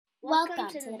Welcome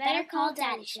to the Better Call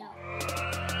Daddy Show.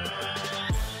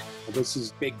 This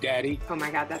is Big Daddy. Oh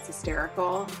my God, that's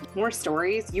hysterical. More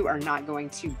stories you are not going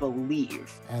to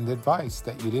believe. And advice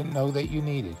that you didn't know that you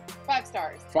needed. 5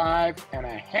 stars.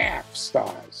 5.5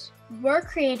 stars. We're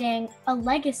creating a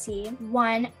legacy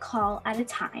one call at a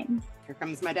time. Here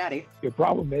comes my daddy. Your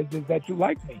problem is that you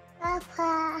like me.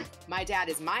 Papa. My dad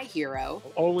is my hero.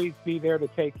 I'll always be there to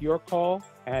take your call,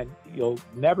 and you'll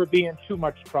never be in too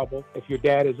much trouble if your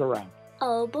dad is around.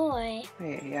 Oh boy.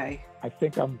 I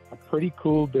think I'm a pretty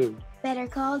cool dude. Better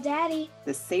Call Daddy.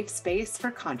 The safe space for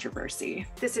controversy.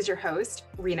 This is your host,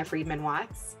 Rena Friedman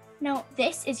Watts. No,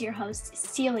 this is your host,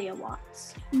 Celia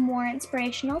Watts. More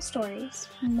inspirational stories,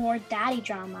 more daddy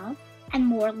drama, and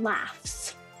more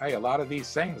laughs. Hey, a lot of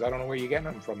these things, I don't know where you're getting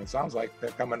them from. It sounds like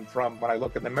they're coming from when I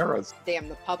look in the mirrors. Damn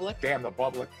the public. Damn the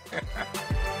public.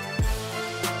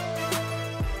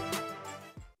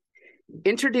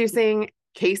 Introducing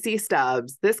Casey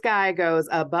Stubbs. This guy goes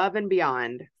above and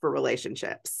beyond for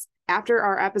relationships. After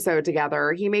our episode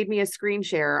together, he made me a screen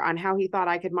share on how he thought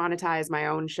I could monetize my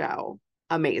own show.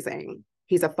 Amazing.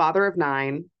 He's a father of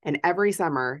 9, and every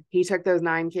summer he took those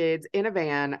 9 kids in a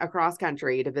van across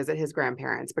country to visit his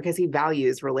grandparents because he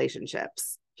values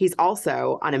relationships. He's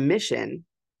also on a mission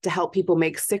to help people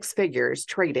make 6 figures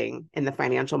trading in the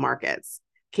financial markets.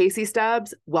 Casey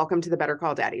Stubbs, welcome to the Better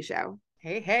Call Daddy Show.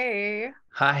 Hey.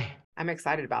 Hi. I'm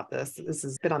excited about this. This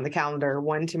has been on the calendar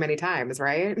one too many times,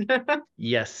 right?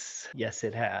 Yes,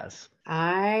 it has.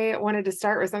 I wanted to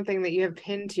start with something that you have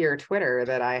pinned to your Twitter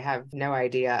that I have no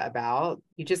idea about.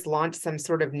 You just launched some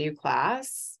sort of new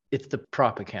class. It's the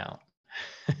prop account,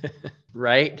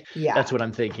 right? Yeah. That's what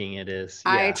I'm thinking it is.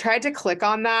 I Yeah. tried to click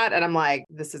on that and I'm like,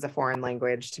 this is a foreign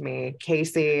language to me.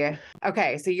 Casey.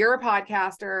 Okay. So you're a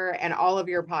podcaster and all of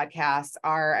your podcasts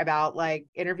are about like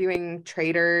interviewing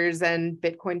traders and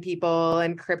Bitcoin people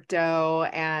and crypto.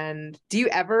 And do you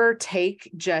ever take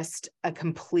just a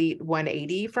complete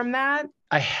 180 from that?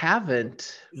 I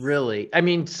haven't really. I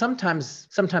mean, sometimes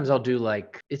I'll do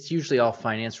like, it's usually all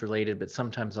finance related, but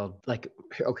sometimes I'll like,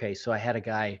 okay, so I had a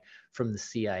guy from the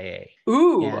CIA.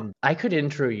 Ooh. And I could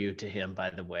intro you to him, by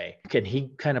the way. And he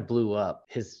kind of blew up.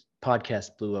 His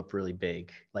podcast blew up really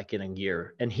big, like in a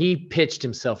year. And he pitched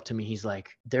himself to me. He's like,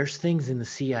 there's things in the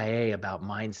CIA about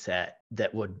mindset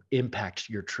that would impact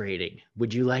your trading.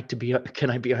 Would you like to be, can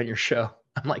I be on your show?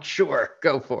 I'm like, sure,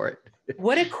 go for it.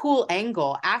 What a cool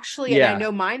angle. Actually, Yeah. And I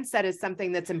know mindset is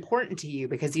something that's important to you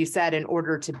because you said in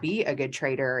order to be a good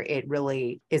trader, it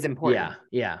really is important.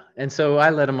 Yeah. And so I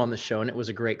let him on the show and it was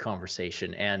a great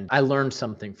conversation. And I learned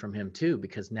something from him too,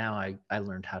 because now I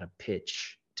learned how to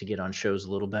pitch to get on shows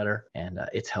a little better. And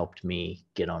it's helped me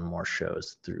get on more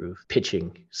shows through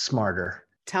pitching smarter.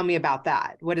 Tell me about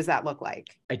that. What does that look like?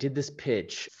 I did this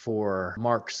pitch for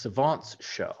Mark Savant's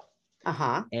show.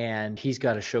 Uh-huh. And he's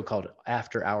got a show called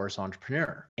After Hours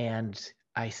Entrepreneur. And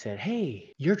I said,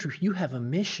 hey, you have a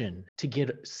mission to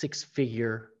get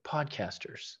 6-figure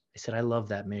podcasters. I said, I love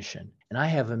that mission. And I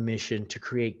have a mission to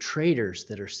create traders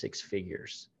that are 6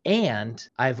 figures. And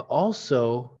I've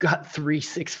also got 3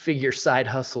 6-figure side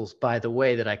hustles, by the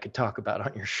way, that I could talk about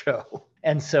on your show.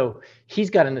 And so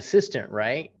he's got an assistant,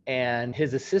 right? And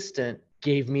his assistant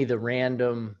gave me the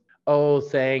random, oh,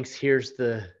 thanks, here's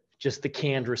just the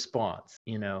canned response,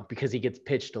 because he gets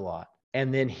pitched a lot.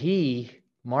 And then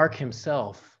Mark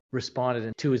himself,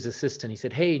 responded to his assistant. He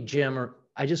said, hey, Jim,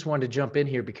 I just wanted to jump in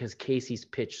here because Casey's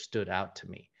pitch stood out to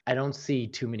me. I don't see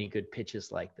too many good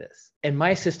pitches like this. And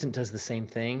my assistant does the same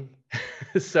thing.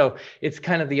 So it's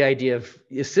kind of the idea of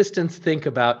assistants think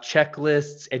about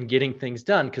checklists and getting things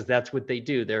done because that's what they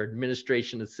do. They're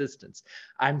administration assistants.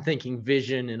 I'm thinking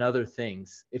vision and other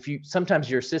things. Sometimes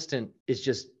your assistant is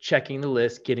just checking the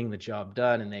list, getting the job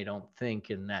done, and they don't think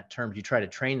in that terms. You try to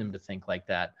train them to think like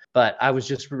that. But I was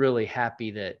just really happy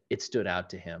that it stood out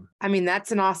to him. I mean,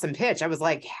 that's an awesome pitch. I was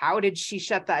like, how did she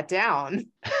shut that down?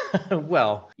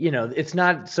 Well, it's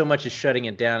not so much as shutting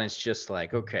it down. It's just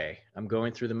like, okay, I'm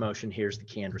going through the motion. Here's the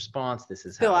canned response. This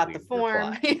is Fill how out we the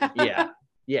form.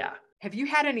 Yeah. Have you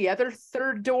had any other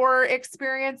third door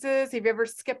experiences? Have you ever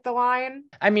skipped the line?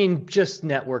 I mean, just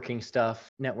networking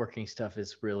stuff. Networking stuff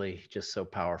is really just so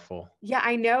powerful. Yeah,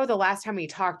 I know the last time we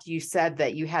talked, you said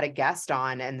that you had a guest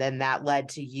on and then that led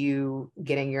to you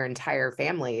getting your entire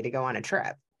family to go on a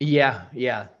trip. Yeah.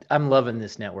 I'm loving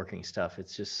this networking stuff.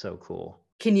 It's just so cool.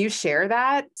 Can you share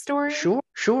that story?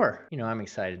 Sure. I'm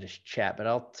excited to chat,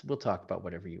 but we'll talk about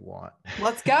whatever you want.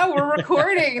 Let's go. We're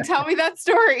recording. Tell me that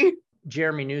story.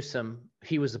 Jeremy Newsom,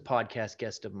 he was a podcast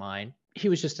guest of mine. He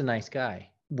was just a nice guy.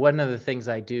 one of the things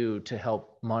I do to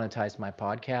help monetize my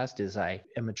podcast is I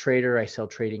am a trader. I sell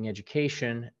trading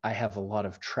education. I have a lot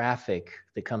of traffic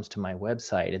that comes to my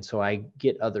website. And so I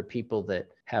get other people that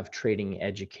have trading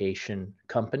education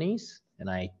companies and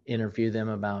I interview them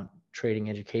about trading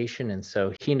education. And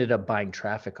so he ended up buying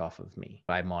traffic off of me.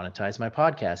 I monetized my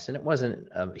podcast, and it wasn't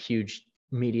a huge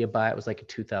media buy. It was like a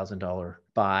 $2,000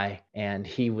 buy. And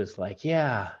he was like,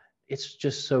 yeah, it's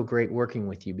just so great working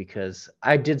with you, because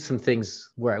I did some things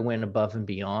where I went above and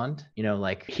beyond. You know,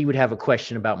 like he would have a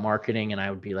question about marketing and I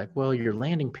would be like, well, your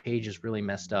landing page is really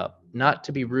messed up. Not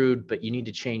to be rude, but you need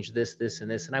to change this, this,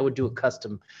 and this. And I would do a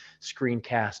custom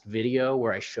screencast video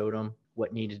where I showed him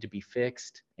what needed to be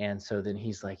fixed. And so then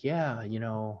he's like, yeah, you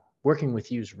know, working with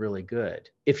you is really good.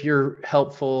 If you're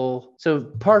helpful, so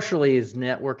partially is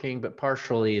networking, but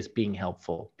partially is being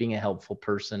helpful, being a helpful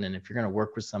person. And if you're going to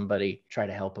work with somebody, try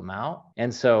to help them out.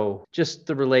 And so just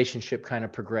the relationship kind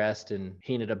of progressed, and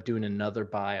he ended up doing another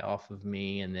buy off of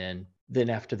me. And then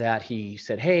after that, he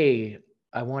said, hey,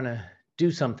 I want to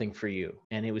do something for you.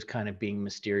 And it was kind of being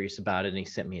mysterious about it. And he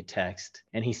sent me a text,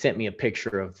 and he sent me a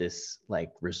picture of this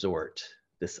like resort,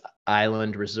 this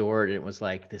island resort. And it was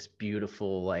like this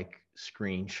beautiful like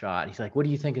screenshot. He's like, what do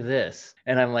you think of this?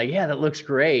 And I'm like, yeah, that looks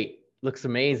great. Looks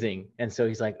amazing. And so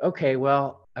he's like, okay,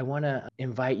 well, I want to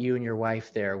invite you and your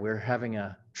wife there. We're having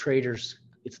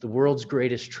it's the world's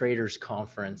greatest traders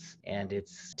conference, and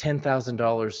it's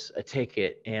 $10,000 a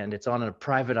ticket, and it's on a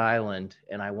private island,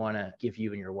 and I want to give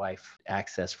you and your wife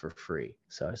access for free.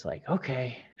 So I was like,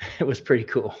 okay. It was pretty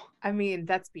cool. I mean,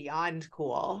 that's beyond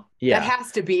cool. Yeah. That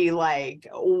has to be like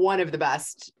one of the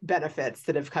best benefits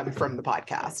that have come from the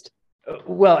podcast.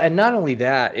 Well, and not only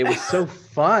that, it was so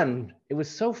fun. It was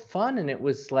so fun. And it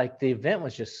was like, the event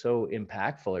was just so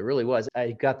impactful. It really was.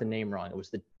 I got the name wrong. It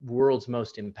was the world's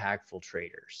most impactful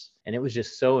traders. And it was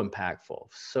just so impactful.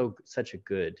 Such a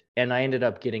good. And I ended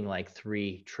up getting like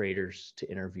 3 traders to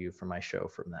interview for my show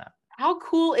from that. How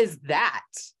cool is that?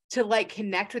 To like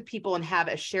connect with people and have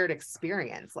a shared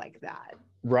experience like that.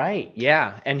 Right.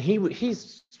 Yeah. And he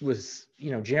was,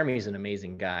 you know, Jeremy's an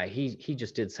amazing guy. He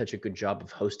just did such a good job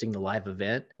of hosting the live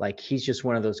event. Like, he's just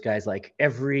one of those guys, like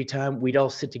every time we'd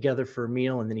all sit together for a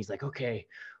meal, and then he's like, okay,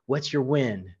 what's your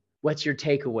win? What's your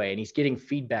takeaway? And he's getting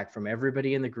feedback from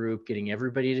everybody in the group, getting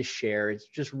everybody to share. It's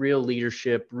just real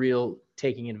leadership, real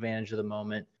taking advantage of the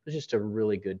moment. It was just a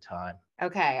really good time.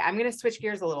 Okay, I'm going to switch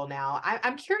gears a little now.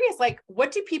 I'm curious, like,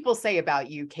 what do people say about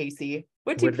you, Casey?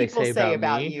 What do people say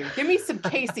about you? Give me some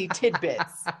Casey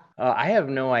tidbits. I have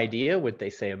no idea what they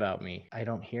say about me. I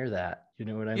don't hear that. You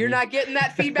know what I mean? You're not getting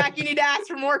that feedback. You need to ask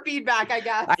for more feedback, I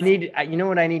guess. You know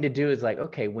what I need to do is like,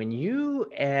 okay, when you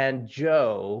and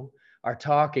Joe are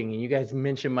talking and you guys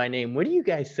mention my name, what do you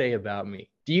guys say about me?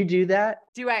 Do you do that?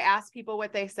 Do I ask people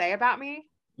what they say about me?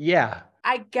 Yeah.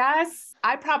 I guess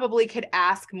I probably could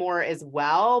ask more as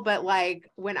well. But like,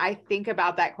 when I think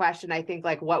about that question, I think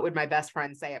like, what would my best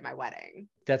friend say at my wedding?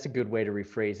 That's a good way to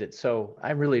rephrase it. So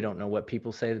I really don't know what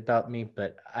people say about me,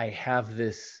 but I have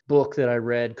this book that I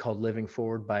read called Living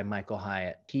Forward by Michael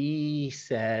Hyatt. He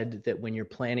said that when you're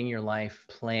planning your life,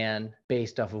 plan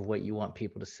based off of what you want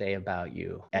people to say about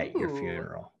you at your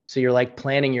funeral. So you're like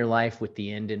planning your life with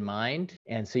the end in mind.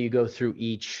 And so you go through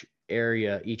each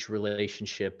area, each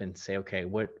relationship, and say, okay,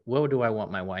 what do I want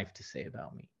my wife to say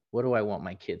about me? What do I want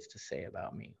my kids to say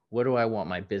about me? What do I want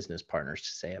my business partners to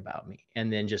say about me?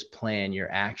 And then just plan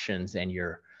your actions and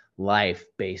your life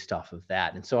based off of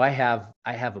that. And so I have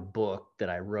a book that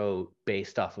I wrote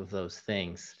based off of those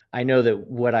things. I know that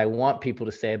what I want people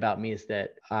to say about me is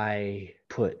that I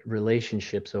put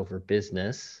relationships over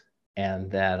business,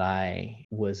 and that I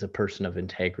was a person of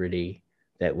integrity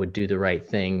that would do the right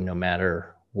thing no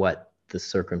matter what the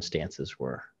circumstances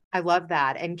were. I love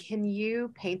that. And can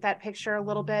you paint that picture a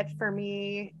little bit for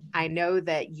me? I know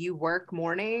that you work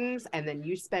mornings and then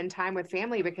you spend time with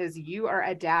family because you are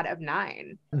a dad of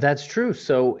 9. That's true.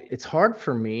 So it's hard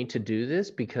for me to do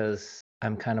this because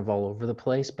I'm kind of all over the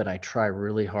place, but I try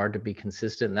really hard to be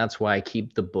consistent. And that's why I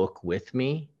keep the book with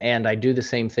me. And I do the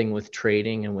same thing with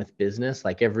trading and with business.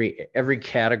 Like every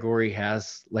category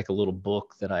has like a little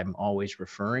book that I'm always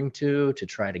referring to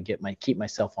try to keep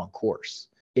myself on course.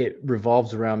 It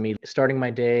revolves around me starting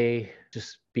my day,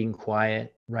 just being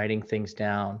quiet, writing things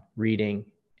down, reading,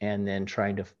 and then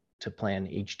trying to plan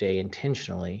each day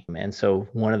intentionally. And so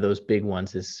one of those big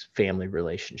ones is family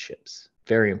relationships.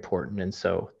 Very important. And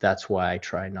so that's why I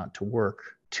try not to work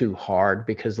too hard,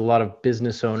 because a lot of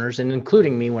business owners, and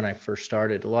including me when I first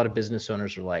started, a lot of business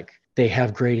owners are like, they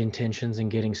have great intentions in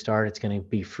getting started. It's going to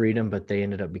be freedom, but they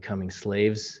ended up becoming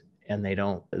slaves, and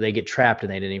they get trapped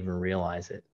and they didn't even realize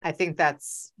it. I think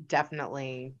that's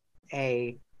definitely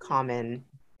a common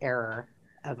error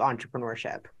of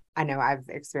entrepreneurship. I know I've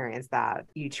experienced that.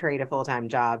 You trade a full-time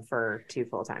job for 2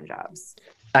 full-time jobs.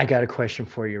 I got a question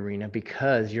for you, Rena,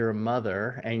 because you're a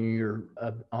mother and you're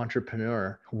an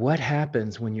entrepreneur. What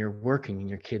happens when you're working and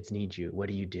your kids need you? What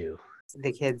do you do?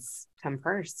 The kids come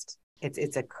first.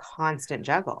 It's a constant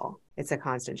juggle. It's a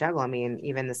constant juggle. I mean,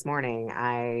 even this morning,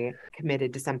 I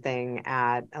committed to something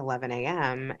at 11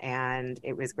 a.m. and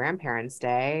it was Grandparents'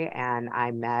 Day, and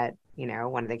I met,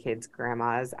 one of the kids'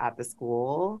 grandmas at the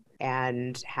school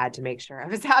and had to make sure I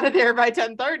was out of there by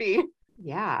 10:30.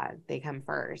 Yeah, they come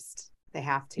first. They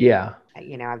have to. Yeah.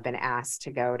 I've been asked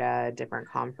to go to different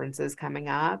conferences coming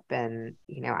up, and,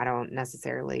 I don't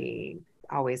necessarily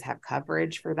always have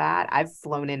coverage for that. I've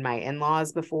flown in my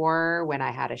in-laws before when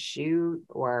I had a shoot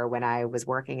or when I was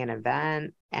working an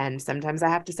event, and sometimes I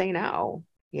have to say no.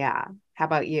 Yeah. How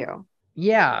about you?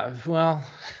 Yeah, well,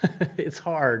 it's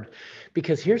hard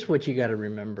because here's what you got to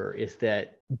remember is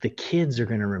that the kids are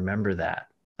going to remember that.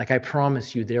 Like I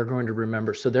promise you, they're going to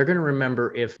remember. So they're going to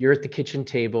remember if you're at the kitchen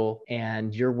table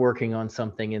and you're working on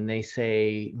something and they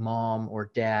say, Mom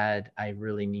or Dad, I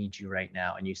really need you right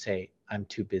now. And you say, I'm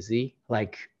too busy.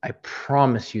 Like, I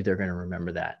promise you, they're going to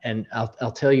remember that. And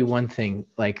I'll tell you one thing,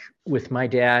 like with my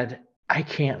dad, I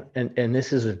can't, and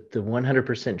this is the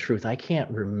 100% truth. I can't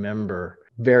remember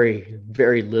very,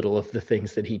 very little of the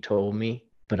things that he told me,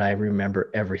 but I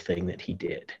remember everything that he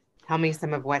did. Tell me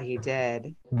some of what he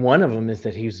did. One of them is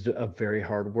that he was a very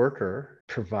hard worker,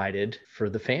 provided for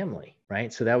the family,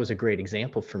 right? So that was a great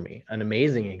example for me, an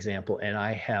amazing example. And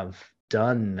I have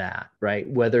done that, right?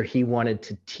 Whether he wanted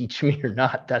to teach me or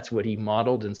not, that's what he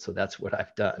modeled. And so that's what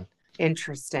I've done.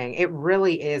 Interesting. It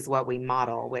really is what we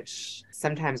model, which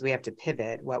sometimes we have to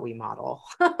pivot what we model.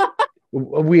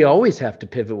 We always have to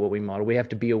pivot what we model. We have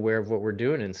to be aware of what we're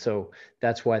doing. And so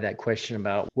that's why that question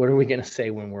about what are we going to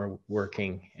say when we're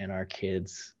working and our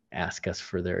kids ask us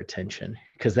for their attention,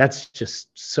 because that's just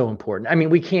so important. I mean,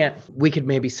 we could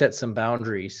maybe set some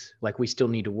boundaries, like we still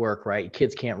need to work, right?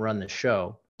 Kids can't run the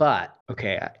show, but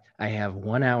okay, I have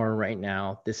 1 hour right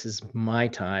now. This is my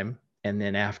time. And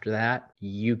then after that,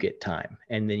 you get time.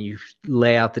 And then you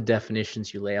lay out the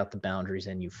definitions, you lay out the boundaries,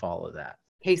 and you follow that.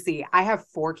 Casey, I have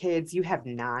 4 kids. You have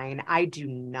 9. I do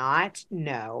not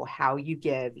know how you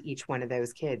give each one of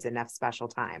those kids enough special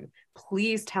time.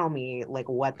 Please tell me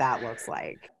what that looks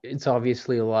like. It's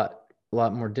obviously a lot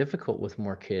more difficult with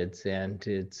more kids, and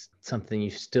it's something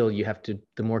you have to,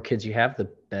 the more kids you have, the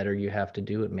better you have to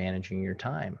do at managing your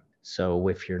time. So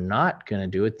if you're not going to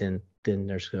do it, then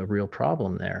there's a real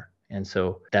problem there. And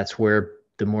so that's where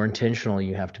the more intentional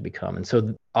you have to become. And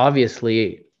so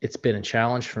obviously it's been a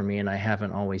challenge for me, and I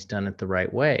haven't always done it the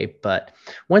right way. But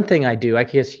one thing I do, I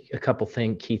guess a couple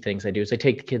key things I do is I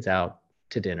take the kids out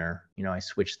to dinner. I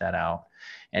switch that out.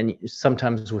 And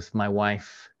sometimes with my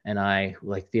wife and I,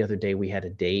 like the other day we had a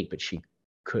date, but she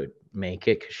could make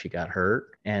it because she got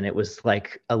hurt. And it was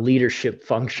like a leadership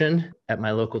function at my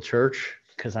local church,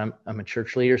 because I'm a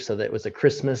church leader. So that was a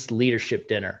Christmas leadership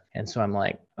dinner. And so I'm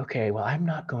like, okay, well, I'm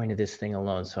not going to this thing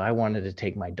alone. So I wanted to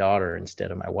take my daughter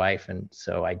instead of my wife. And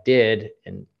so I did.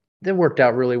 And that worked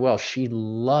out really well. She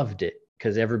loved it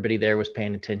because everybody there was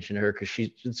paying attention to her, because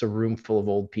it's a room full of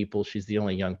old people. She's the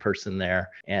only young person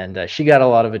there. And she got a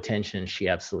lot of attention. She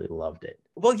absolutely loved it.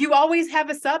 Well, you always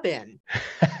have a sub in.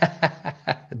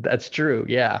 That's true.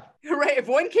 Yeah. Right. If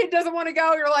one kid doesn't want to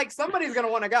go, you're like, somebody's going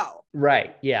to want to go.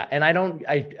 Right. Yeah. And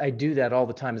I do that all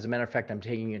the time. As a matter of fact, I'm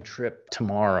taking a trip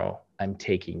tomorrow. I'm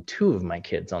taking 2 of my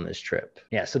kids on this trip.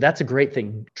 Yeah. So that's a great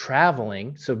thing.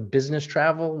 Traveling. So business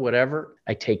travel, whatever,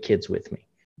 I take kids with me.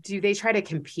 Do they try to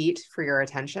compete for your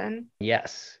attention?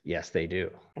 Yes, they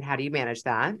do. And how do you manage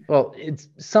that? Well,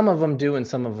 some of them do and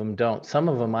some of them don't. Some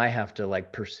of them I have to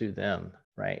pursue them,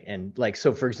 right? And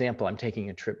so for example, I'm taking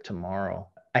a trip tomorrow.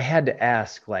 I had to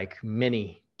ask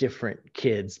many different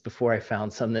kids before I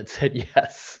found some that said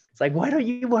yes. It's like, why don't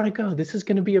you want to go? This is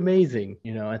going to be amazing.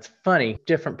 It's funny,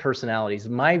 different personalities.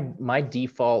 My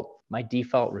default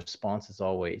response is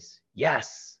always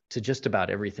yes to just about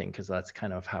everything, because that's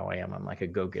kind of how I am. I'm like a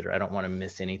go-getter. I don't want to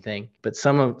miss anything. But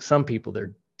some people,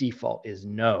 their default is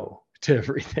no to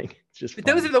everything. It's just but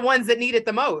those are the ones that need it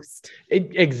the most.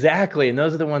 Exactly. And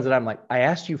those are the ones that I'm like, I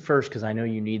asked you first because I know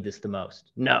you need this the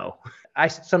most. No.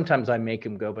 Sometimes I make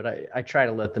them go, but I try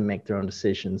to let them make their own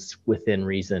decisions within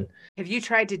reason. Have you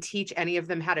tried to teach any of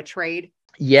them how to trade?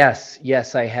 Yes,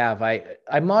 I have.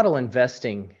 I model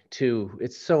investing too.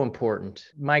 It's so important.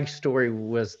 My story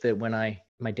was that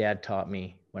my dad taught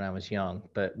me when I was young,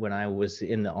 but when I was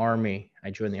in the Army,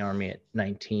 I joined the Army at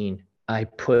 19. I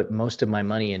put most of my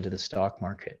money into the stock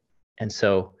market. And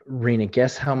so, Rena,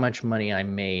 guess how much money I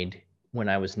made when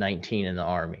I was 19 in the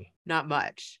Army? Not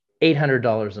much.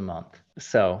 $800 a month.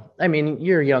 So, I mean,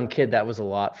 you're a young kid. That was a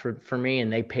lot for me,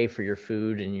 and they pay for your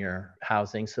food and your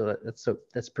housing. So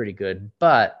that's pretty good.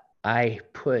 But I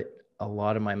put a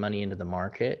lot of my money into the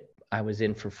market. I was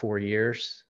in for 4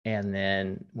 years. And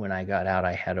then when I got out,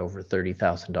 I had over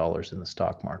 $30,000 in the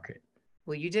stock market.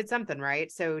 Well, you did something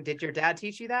right. So did your dad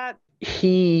teach you that?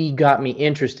 He got me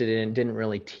interested in it, didn't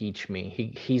really teach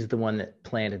me. He's the one that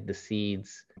planted the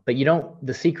seeds. But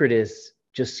the secret is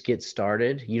just get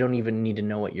started. You don't even need to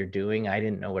know what you're doing. I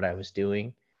didn't know what I was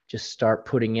doing. Just start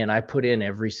putting in. I put in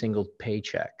every single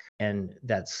paycheck, and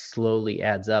that slowly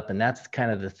adds up. And that's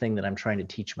kind of the thing that I'm trying to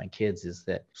teach my kids, is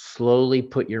that slowly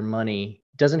put your money.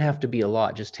 Doesn't have to be a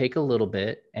lot. Just take a little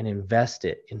bit and invest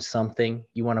it in something.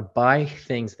 You want to buy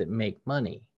things that make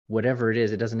money, whatever it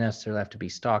is. It doesn't necessarily have to be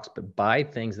stocks, but buy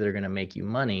things that are going to make you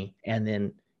money. And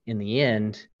then in the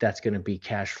end, that's going to be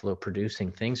cash flow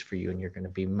producing things for you. And you're going to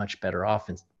be much better off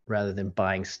rather than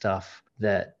buying stuff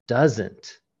that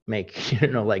doesn't make,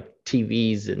 like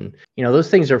TVs and,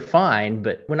 those things are fine.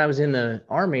 But when I was in the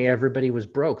Army, everybody was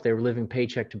broke. They were living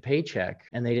paycheck to paycheck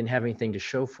and they didn't have anything to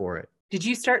show for it. Did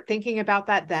you start thinking about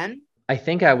that then? I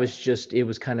think it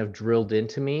was kind of drilled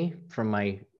into me from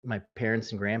my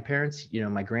parents and grandparents.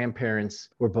 My grandparents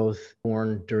were both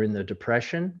born during the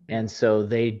Depression. And so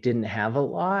they didn't have a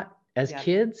lot as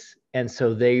kids. And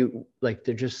so they're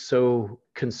just so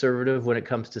conservative when it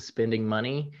comes to spending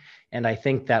money. And I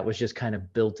think that was just kind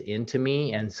of built into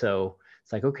me. And so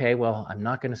it's like, okay, well, I'm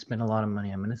not going to spend a lot of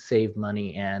money. I'm going to save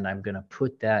money and I'm going to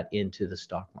put that into the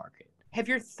stock market. Have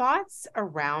your thoughts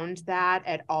around that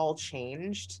at all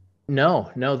changed? No,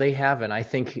 they haven't. I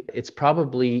think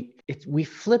we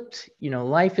flipped,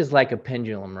 life is like a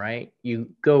pendulum, right? You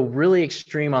go really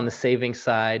extreme on the saving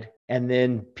side and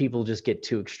then people just get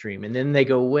too extreme and then they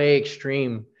go way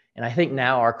extreme. And I think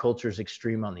now our culture is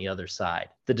extreme on the other side.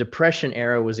 The Depression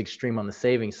era was extreme on the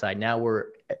saving side. Now we're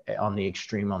on the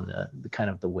extreme on the kind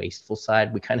of the wasteful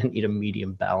side. We kind of need a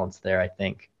medium balance there, I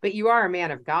think. But you are a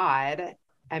man of God.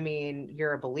 I mean,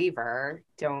 you're a believer.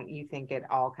 Don't you think it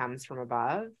all comes from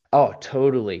above? Oh,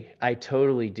 totally. I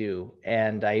totally do.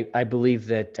 And I believe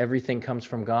that everything comes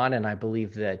from God, and I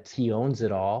believe that he owns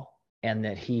it all and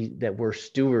that we're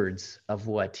stewards of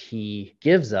what he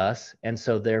gives us. And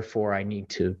so therefore I need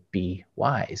to be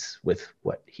wise with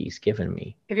what he's given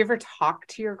me. Have you ever talked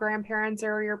to your grandparents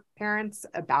or your parents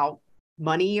about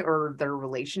money or their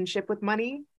relationship with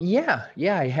money? Yeah,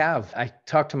 I have. I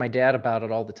talk to my dad about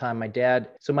it all the time. My dad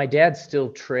still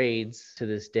trades to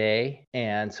this day.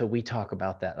 And so we talk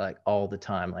about that like all the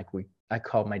time. I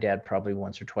call my dad probably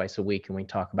once or twice a week and we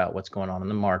talk about what's going on in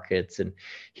the markets. And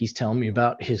he's telling me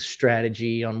about his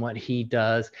strategy on what he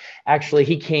does. Actually,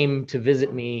 he came to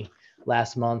visit me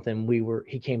last month and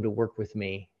he came to work with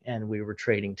me and we were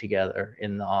trading together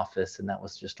in the office, and that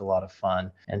was just a lot of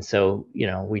fun. And so,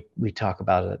 we talk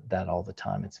about that all the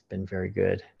time. It's been very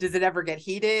good. Does it ever get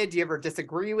heated? Do you ever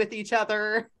disagree with each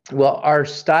other? Well, our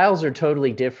styles are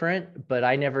totally different, but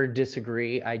I never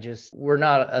disagree. We're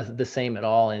not the same at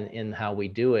all in how we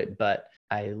do it, but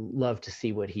I love to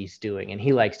see what he's doing and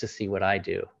he likes to see what I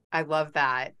do. I love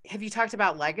that. Have you talked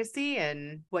about legacy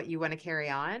and what you want to carry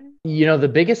on?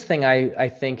 The biggest thing I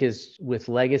think is with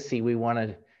legacy, we want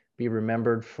to be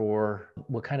remembered for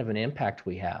what kind of an impact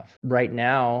we have. Right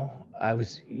now,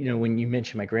 when you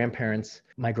mentioned my grandparents,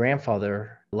 my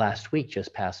grandfather last week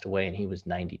just passed away and he was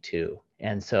 92.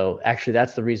 And so actually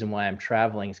that's the reason why I'm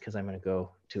traveling, is because I'm going to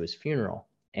go to his funeral.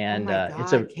 And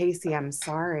Casey, I'm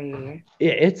sorry.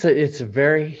 It's a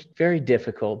very, very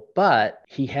difficult, but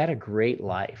he had a great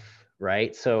life.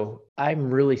 Right. So I'm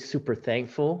really super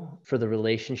thankful for the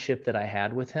relationship that I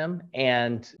had with him.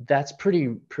 And that's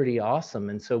pretty awesome.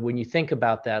 And so when you think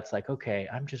about that, it's like, okay,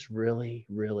 I'm just really,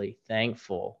 really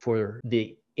thankful for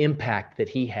the impact that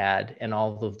he had and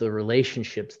all of the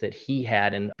relationships that he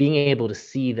had and being able to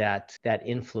see that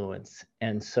influence.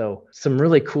 And so some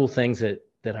really cool things that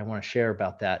I want to share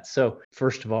about that. So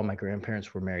first of all, my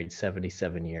grandparents were married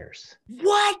 77 years.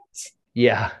 What?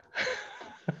 Yeah.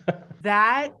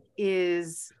 That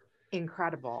is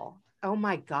incredible. Oh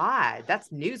my God, that's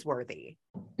newsworthy.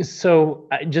 So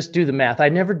I just do the math. I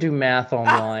never do math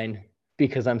online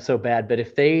because I'm so bad. But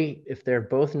if they're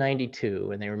both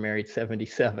 92 and they were married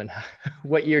 77,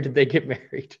 what year did they get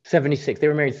married? 76. They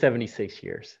were married 76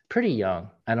 years. Pretty young.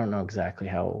 I don't know exactly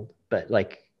how old, but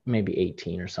like maybe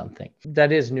 18 or something.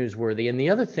 That is newsworthy. And the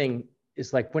other thing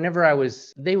is like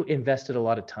they invested a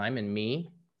lot of time in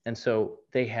me. And so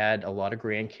they had a lot of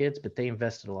grandkids, but they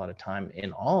invested a lot of time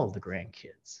in all of the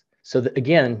grandkids. So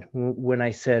again, when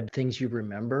I said things you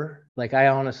remember, like I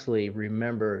honestly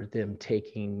remember them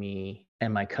taking me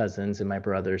and my cousins and my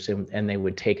brothers, and they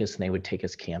would take us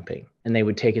camping, and they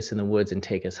would take us in the woods and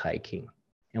take us hiking.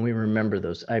 And we remember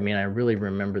those. I mean, I really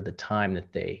remember the time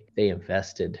that they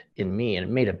invested in me, and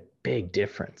it made a big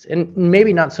difference. And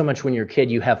maybe not so much when you're a kid,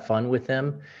 you have fun with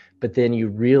them, but then you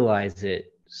realize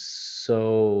it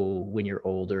so when you're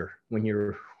older, when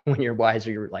you're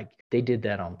wiser, you're like, they did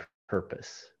that on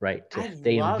purpose, right?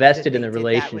 They invested in the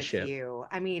relationship.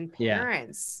 I mean, Yeah.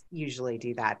 parents usually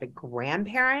do that, but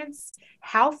grandparents,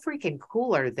 how freaking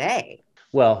cool are they?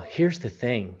 Well, here's the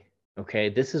thing. Okay,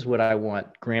 this is what I want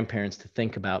grandparents to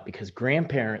think about, because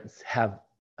grandparents have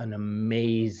an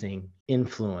amazing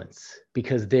influence,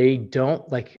 because they don't,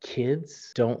 like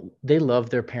kids don't, they love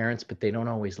their parents, but they don't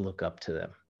always look up to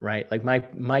them, right? Like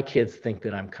my kids think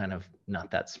that I'm kind of not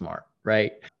that smart,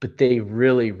 right? But they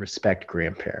really respect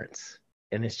grandparents.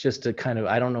 And it's just a kind of,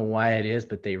 I don't know why it is,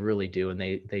 but they really do. And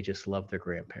they just love their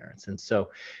grandparents. And so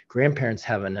grandparents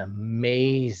have an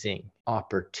amazing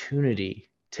opportunity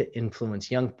to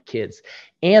influence young kids,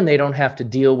 and they don't have to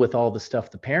deal with all the stuff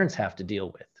the parents have to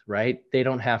deal with, right? They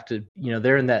don't have to,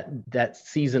 they're in that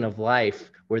season of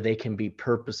life where they can be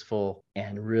purposeful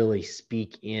and really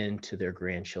speak into their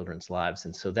grandchildren's lives.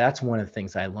 And so that's one of the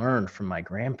things I learned from my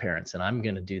grandparents, and I'm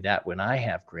going to do that when I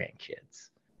have grandkids.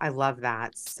 I love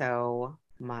that so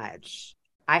much.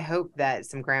 I hope that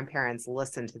some grandparents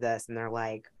listen to this and they're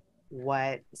like,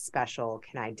 what special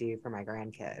can I do for my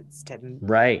grandkids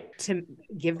to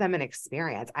give them an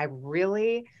experience? I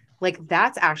really like,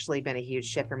 that's actually been a huge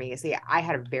shift for me. See, I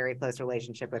had a very close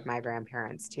relationship with my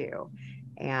grandparents too.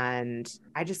 And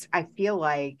I feel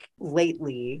like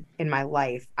lately in my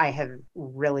life, I have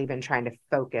really been trying to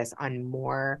focus on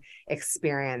more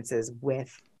experiences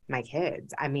with my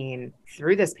kids. I mean,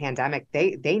 through this pandemic,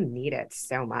 they need it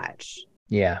so much.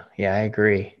 Yeah, I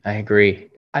agree.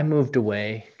 I moved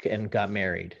away and got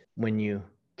married. When you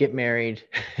get married,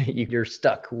 you're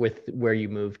stuck with where you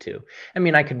moved to. I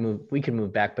mean, we could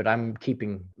move back, but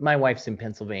my wife's in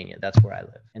Pennsylvania. That's where I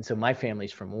live. And so my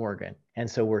family's from Oregon.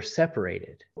 And so we're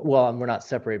separated. Well, we're not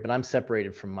separated, but I'm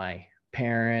separated from my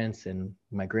parents and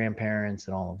my grandparents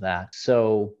and all of that.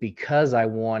 So because I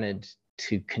wanted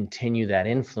to continue that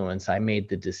influence, I made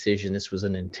the decision, this was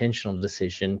an intentional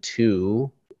decision,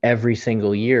 to every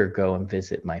single year go and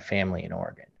visit my family in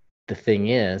Oregon. The thing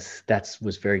is, that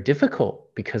was very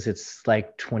difficult because it's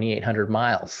like 2,800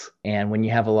 miles. And when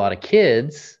you have a lot of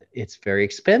kids, it's very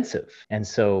expensive. And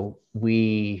so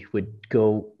we would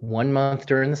go 1 month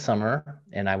during the summer,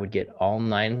 and I would get all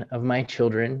 9 of my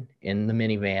children in the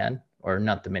minivan, or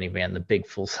not the minivan, the big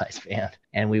full-size van.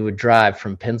 And we would drive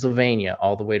from Pennsylvania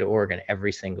all the way to Oregon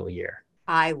every single year.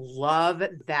 I love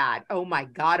that. Oh my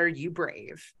God, are you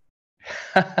brave?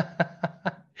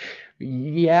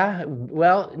 Yeah,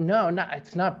 well, no,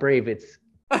 it's not brave. It's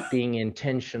being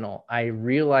intentional. I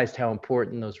realized how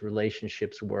important those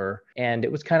relationships were. And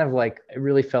it was kind of like, it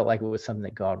really felt like it was something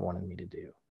that God wanted me to do.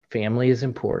 Family is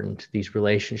important. These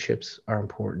relationships are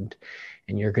important.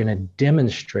 And you're going to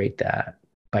demonstrate that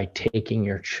by taking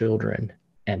your children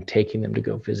and taking them to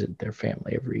go visit their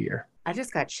family every year. I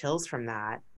just got chills from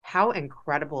that. How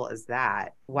incredible is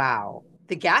that? Wow.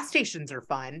 The gas stations are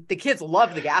fun. The kids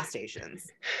love the gas stations.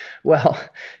 Well,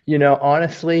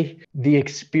 honestly, the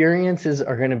experiences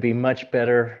are going to be much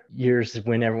better years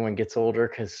when everyone gets older,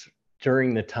 because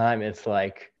during the time, it's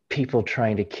like people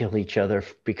trying to kill each other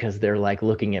because they're like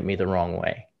looking at me the wrong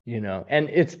way, and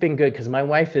it's been good because my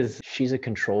wife she's a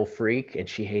control freak and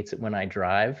she hates it when I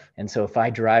drive. And so if I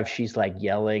drive, she's like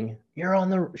yelling,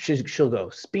 she'll go,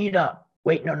 speed up.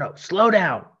 Wait, no, slow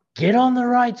down. Get on the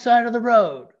right side of the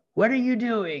road. What are you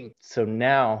doing? So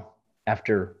now,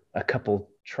 after a couple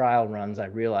trial runs, I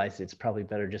realized it's probably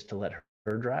better just to let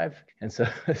her drive. And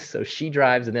so she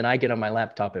drives, and then I get on my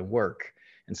laptop and work.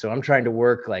 And so I'm trying to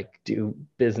work, like do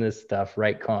business stuff,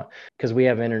 right? Because we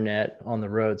have internet on the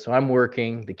road. So I'm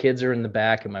working, the kids are in the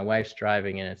back, and my wife's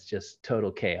driving, and it's just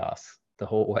total chaos the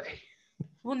whole way.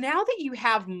 Well, now that you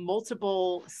have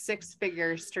multiple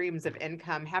 6-figure streams of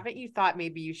income, haven't you thought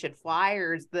maybe you should fly,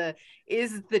 or is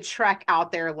the trek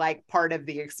out there like part of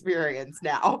the experience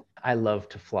now? I love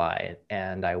to fly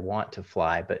and I want to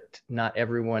fly, but not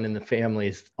everyone in the family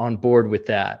is on board with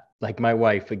that. Like my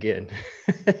wife, again,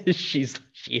 she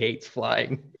hates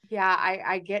flying. Yeah,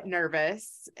 I get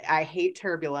nervous. I hate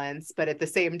turbulence, but at the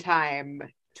same time,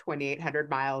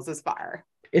 2,800 miles is far.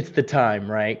 It's the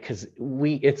time, right? Because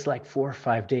it's like 4 or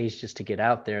 5 days just to get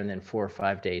out there, and then 4 or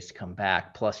 5 days to come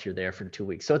back. Plus you're there for 2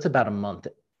 weeks. So it's about a month.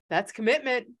 That's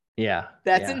commitment. Yeah.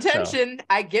 That's intention. So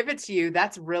I give it to you.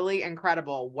 That's really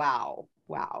incredible. Wow.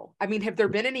 Wow. I mean, have there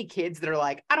been any kids that are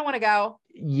like, I don't want to go?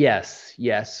 Yes,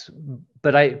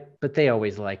 but they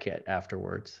always like it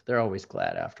afterwards. They're always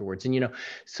glad afterwards. And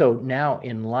so now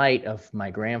in light of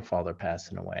my grandfather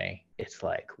passing away, it's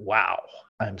like, wow,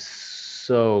 I'm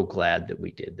so glad that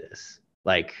we did this.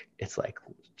 Like, it's like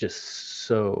just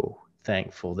so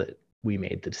thankful that we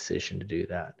made the decision to do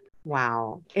that.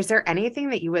 Wow. Is there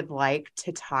anything that you would like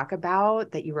to talk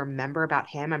about that you remember about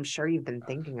him? I'm sure you've been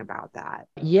thinking about that.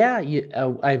 Yeah,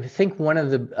 I think one of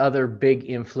the other big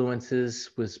influences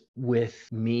was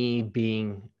with me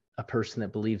being a person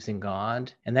that believes in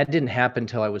God. And that didn't happen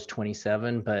until I was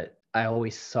 27, but I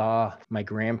always saw my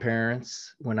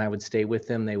grandparents, when I would stay with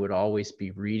them, they would always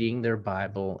be reading their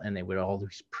Bible and they would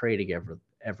always pray together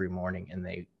every morning. And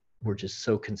they were just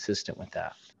so consistent with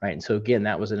that. Right. And so again,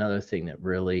 that was another thing that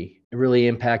really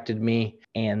impacted me.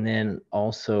 And then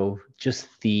also just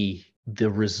the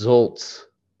results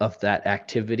of that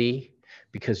activity,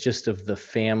 because just of the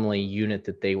family unit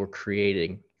that they were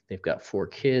creating. They've got 4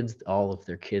 kids. All of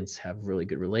their kids have really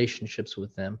good relationships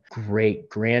with them. Great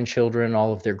grandchildren.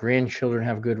 All of their grandchildren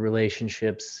have good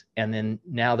relationships. And then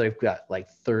now they've got like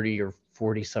 30 or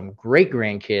 40 some great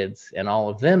grandkids, and all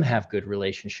of them have good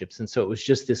relationships. And so it was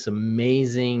just this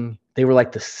amazing, they were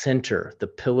like the center, the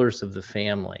pillars of the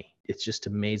family. It's just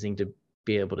amazing to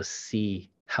be able to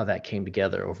see how that came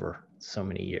together over so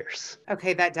many years.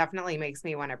 Okay, that definitely makes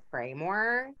me want to pray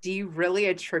more. Do you really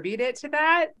attribute it to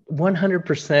that?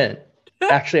 100%.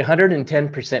 Actually,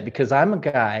 110%, because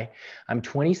I'm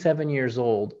 27 years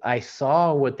old. I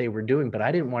saw what they were doing, but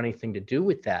I didn't want anything to do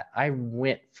with that. I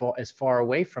went as far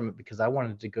away from it because I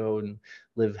wanted to go and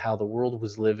live how the world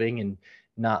was living and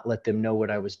not let them know what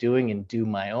I was doing and do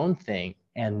my own thing.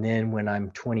 And then when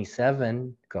I'm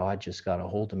 27, God just got a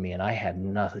hold of me and I had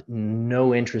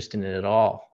no interest in it at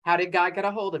all. How did God get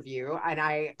a hold of you? And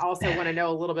I also want to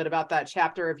know a little bit about that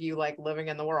chapter of you like living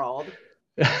in the world.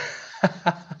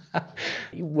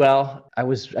 Well, I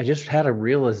just had a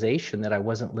realization that I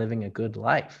wasn't living a good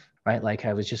life, right? Like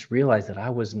I was just realized that I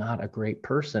was not a great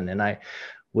person and I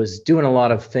was doing a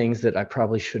lot of things that I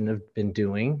probably shouldn't have been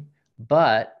doing,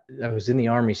 but I was in the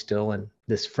Army still. And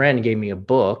this friend gave me a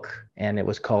book and it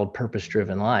was called Purpose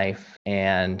Driven Life.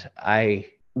 And I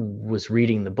was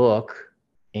reading the book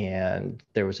and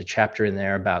there was a chapter in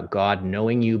there about God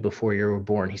knowing you before you were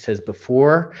born. He says,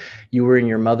 before you were in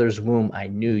your mother's womb, I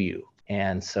knew you.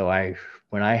 And so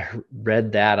when I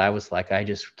read that, I was like, I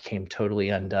just came totally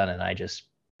undone. And I just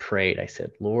prayed. I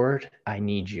said, Lord, I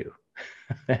need you.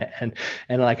 and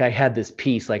like I had this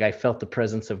peace, like I felt the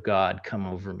presence of God come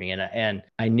over me. And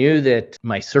I knew that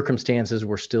my circumstances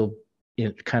were still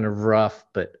kind of rough,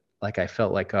 but like I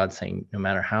felt like God saying, no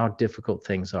matter how difficult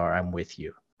things are, I'm with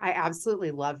you. I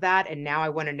absolutely love that. And now I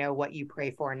want to know what you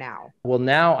pray for now. Well,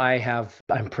 now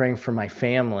I'm praying for my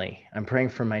family. I'm praying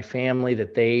for my family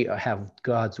that they have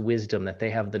God's wisdom, that they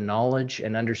have the knowledge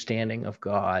and understanding of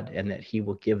God, and that He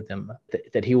will give them,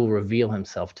 that He will reveal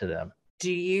Himself to them.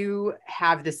 Do you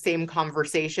have the same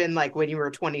conversation like when you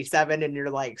were 27 and you're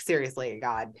like, seriously,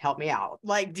 God, help me out?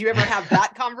 Like, do you ever have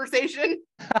that conversation?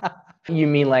 You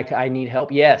mean like I need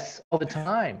help? Yes, all the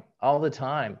time, all the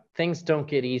time. Things don't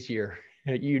get easier.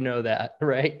 You know that,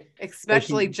 right?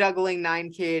 Especially juggling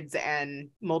 9 kids and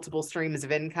multiple streams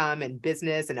of income and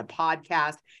business and a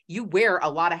podcast. You wear a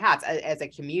lot of hats as a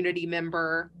community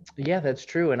member. Yeah, that's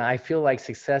true. And I feel like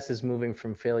success is moving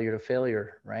from failure to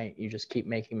failure, right? You just keep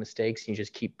making mistakes. You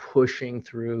just keep pushing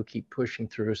through.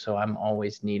 So I'm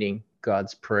always needing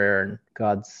God's prayer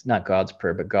and not God's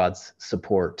prayer, but God's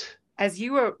support. As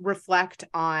you reflect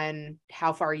on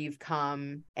how far you've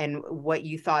come and what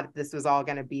you thought this was all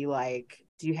going to be like,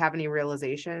 do you have any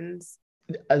realizations?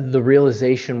 The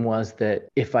realization was that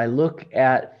if I look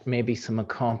at maybe some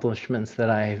accomplishments that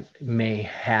I may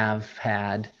have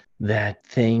had, that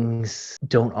things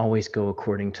don't always go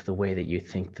according to the way that you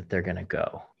think that they're going to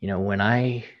go. When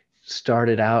I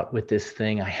started out with this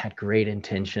thing, I had great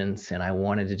intentions and I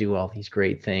wanted to do all these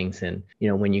great things. And,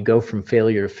 when you go from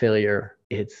failure to failure,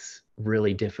 it's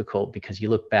really difficult because you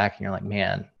look back and you're like,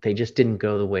 man, they just didn't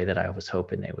go the way that I was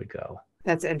hoping they would go.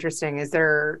 That's interesting. Is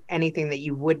there anything that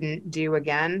you wouldn't do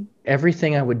again?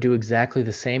 Everything I would do exactly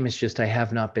the same. It's just I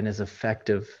have not been as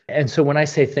effective. And so when I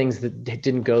say things that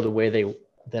didn't go the way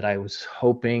that I was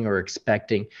hoping or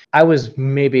expecting, I was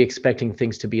maybe expecting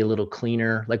things to be a little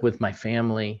cleaner, like with my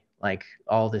family, like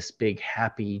all this big,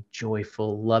 happy,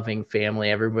 joyful, loving family,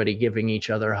 everybody giving each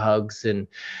other hugs and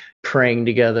praying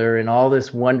together and all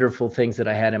this wonderful things that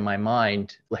I had in my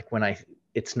mind. Like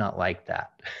it's not like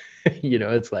that.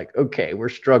 It's like, okay, we're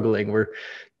struggling.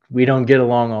 We don't get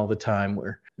along all the time.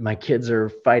 my kids are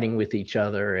fighting with each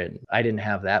other, and I didn't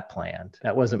have that planned.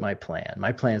 That wasn't my plan.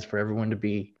 My plan is for everyone to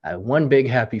be one big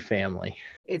happy family.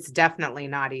 It's definitely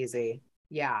not easy.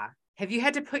 Yeah. Have you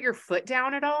had to put your foot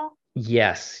down at all?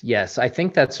 Yes. I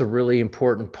think that's a really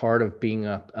important part of being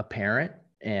a parent.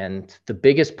 And the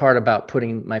biggest part about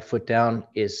putting my foot down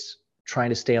is trying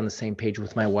to stay on the same page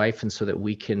with my wife, and so that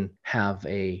we can have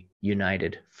a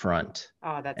united front.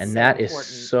 Oh, that's and so that important.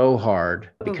 is so hard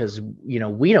because,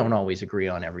 we don't always agree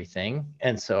on everything.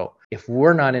 And so if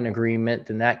we're not in agreement,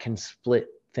 then that can split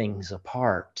things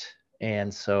apart.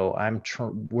 And so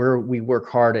we work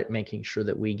hard at making sure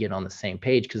that we get on the same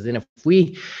page, because then if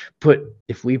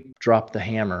we drop the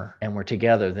hammer and we're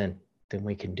together, then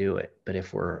we can do it. But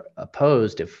if we're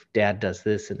opposed, if dad does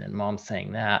this and then mom's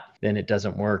saying that, then it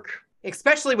doesn't work.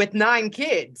 Especially with 9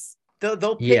 kids.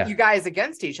 They'll pit you guys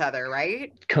against each other,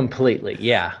 right? Completely.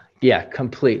 Yeah,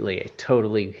 completely.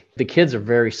 Totally. The kids are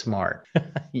very smart,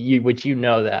 which you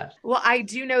know that. Well, I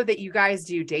do know that you guys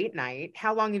do date night.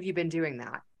 How long have you been doing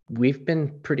that? We've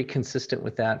been pretty consistent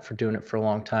with that for doing it for a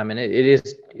long time. And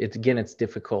it's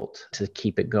difficult to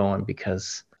keep it going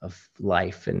because of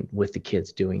life and with the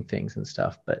kids doing things and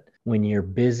stuff. But when you're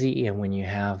busy and when you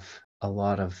have a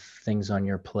lot of things on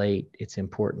your plate, it's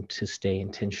important to stay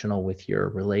intentional with your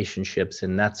relationships.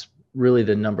 And that's really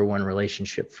the number one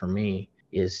relationship for me,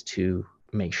 is to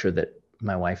make sure that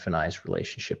my wife and I's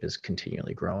relationship is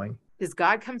continually growing. Does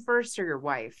God come first or your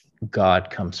wife? God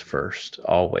comes first,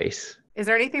 always. Is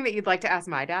there anything that you'd like to ask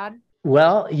my dad?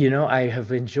 Well, I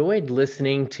have enjoyed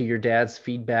listening to your dad's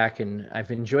feedback, and I've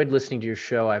enjoyed listening to your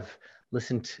show. I've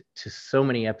listened to so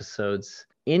many episodes.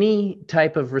 Any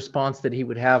type of response that he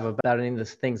would have about any of the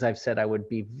things I've said, I would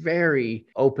be very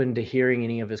open to hearing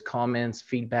any of his comments,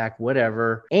 feedback,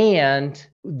 whatever. And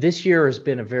this year has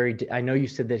been I know you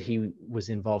said that he was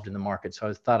involved in the market, so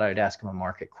I thought I'd ask him a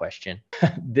market question.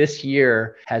 This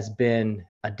year has been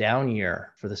a down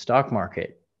year for the stock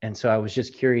market. And so I was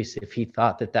just curious if he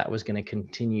thought that was going to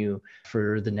continue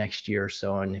for the next year or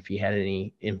so, and if he had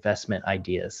any investment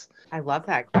ideas. I love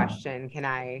that question. Can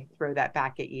I throw that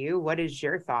back at you? What is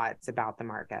your thoughts about the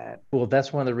market? Well,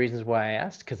 that's one of the reasons why I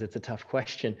asked, because it's a tough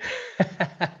question.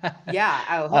 Yeah,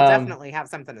 he'll definitely have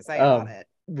something to say about it.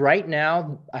 Right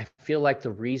now, I feel like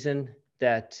the reason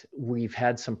that we've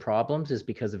had some problems is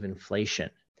because of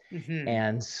inflation. Mm-hmm.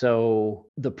 And so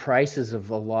the prices of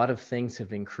a lot of things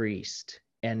have increased.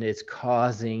 And it's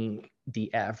causing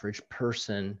the average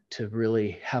person to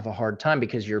really have a hard time,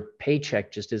 because your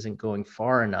paycheck just isn't going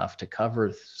far enough to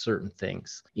cover certain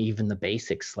things, even the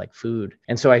basics like food.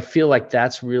 And so I feel like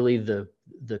that's really the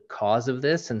cause of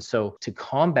this. And so to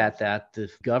combat that, the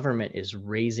government is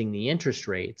raising the interest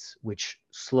rates, which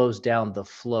slows down the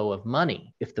flow of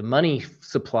money. If the money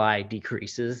supply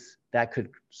decreases, that could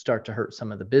start to hurt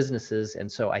some of the businesses.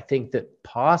 And so I think that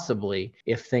possibly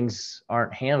if things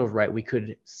aren't handled right, we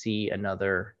could see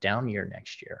another down year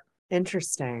next year.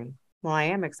 Interesting. Well, I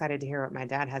am excited to hear what my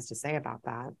dad has to say about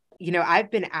that.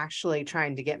 I've been actually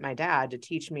trying to get my dad to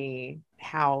teach me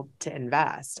how to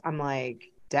invest. I'm like,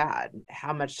 Dad,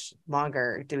 how much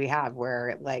longer do we have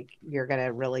where you're going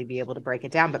to really be able to break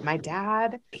it down? But my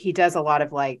dad, he does a lot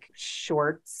of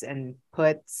shorts and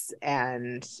puts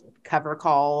and cover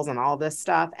calls and all this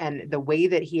stuff. And the way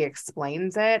that he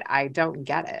explains it, I don't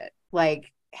get it.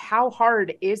 How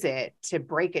hard is it to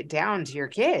break it down to your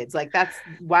kids? That's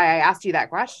why I asked you that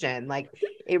question.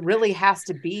 It really has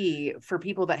to be for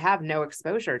people that have no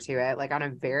exposure to it, on a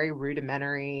very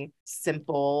rudimentary,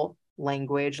 simple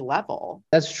language level.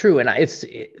 That's true. And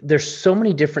there's so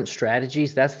many different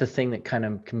strategies. That's the thing that kind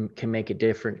of can make it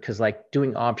different, because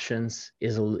doing options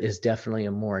is definitely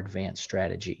a more advanced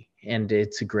strategy, and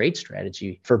it's a great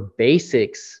strategy for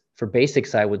basics.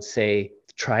 I would say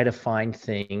try to find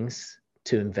things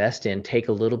to invest in. Take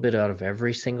a little bit out of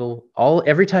every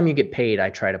time you get paid, I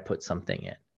try to put something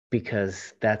in,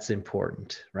 because that's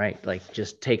important, right?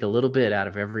 Just take a little bit out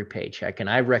of every paycheck. And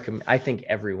I think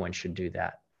everyone should do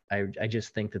that. I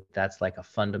just think that that's a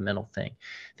fundamental thing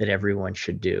that everyone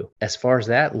should do. As far as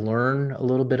that, learn a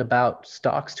little bit about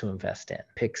stocks to invest in.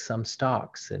 Pick some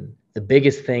stocks. And the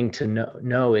biggest thing to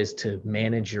know is to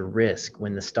manage your risk.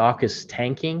 When the stock is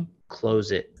tanking,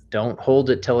 close it. Don't hold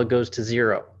it till it goes to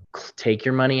zero. Take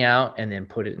your money out and then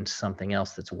put it into something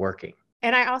else that's working.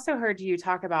 And I also heard you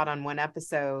talk about on one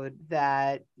episode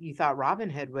that you thought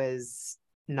Robinhood was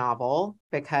novel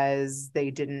because they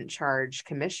didn't charge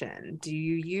commission. Do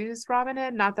you use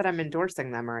Robinhood? Not that I'm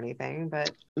endorsing them or anything,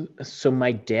 but. So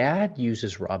my dad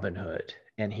uses Robinhood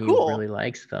and he really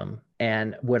likes them.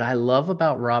 And what I love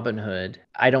about Robinhood,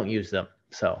 I don't use them,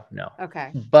 So no.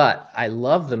 Okay. But I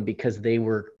love them because they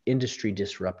were industry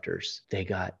disruptors. They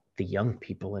got the young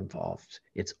people involved.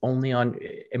 It's only on,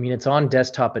 I mean, it's on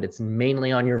desktop, but it's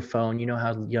mainly on your phone. You know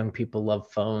how young people love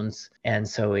phones. And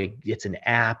so it's an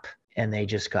app. And they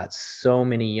just got so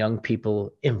many young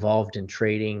people involved in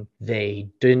trading. They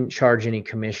didn't charge any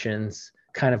commissions,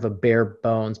 kind of a bare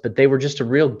bones, but they were just a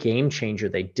real game changer.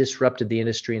 They disrupted the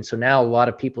industry. And so now a lot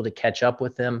of people to catch up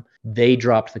with them, they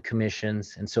dropped the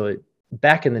commissions. And so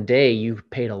back in the day, you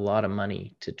paid a lot of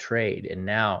money to trade, and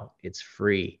now it's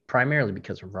free, primarily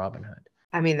because of Robinhood.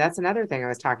 I mean, that's another thing I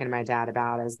was talking to my dad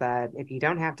about, is that if you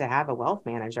don't have to have a wealth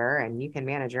manager and you can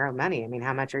manage your own money, I mean,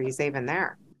 how much are you saving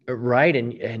there? Right.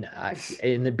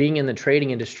 And being in the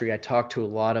trading industry, I talked to a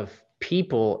lot of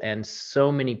people, and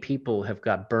so many people have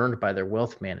got burned by their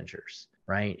wealth managers.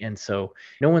 Right. And so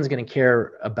no one's going to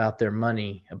care about their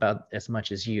money about as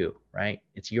much as you. Right.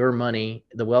 It's your money.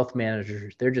 The wealth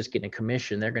managers, they're just getting a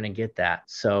commission. They're going to get that.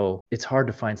 So it's hard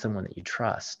to find someone that you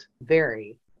trust.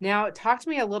 Very. Now, talk to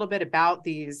me a little bit about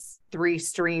these 3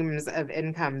 streams of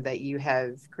income that you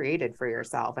have created for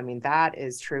yourself. I mean, that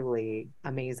is truly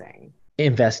amazing.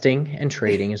 Investing and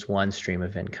trading is one stream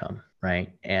of income,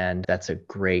 right? And that's a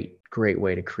great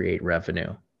way to create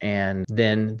revenue. And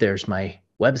then there's my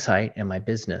website and my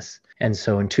business. And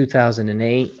so in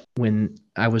 2008, when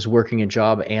I was working a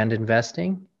job and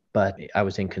investing, but I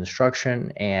was in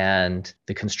construction, and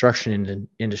the construction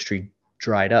industry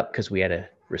dried up because we had a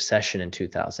recession in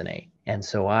 2008. And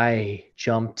so I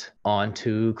jumped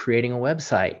onto creating a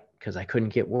website because I couldn't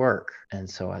get work. And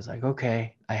so I was like,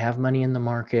 okay, I have money in the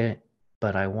market,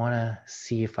 but I want to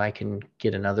see if I can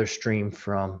get another stream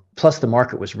from, plus the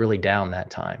market was really down that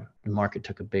time. The market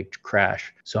took a big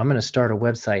crash. So I'm going to start a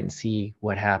website and see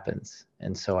what happens.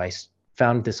 And so I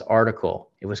found this article.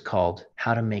 It was called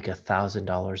How to Make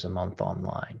 $1,000 a Month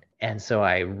Online. And so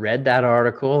I read that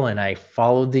article and I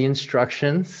followed the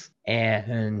instructions.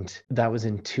 And that was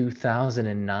in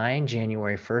 2009,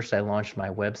 January 1st, I launched my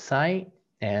website.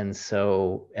 And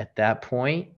so at that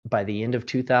point, by the end of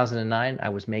 2009, I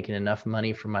was making enough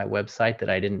money from my website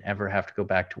that I didn't ever have to go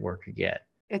back to work again.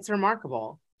 It's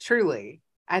remarkable, truly.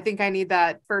 I think I need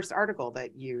that first article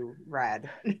that you read.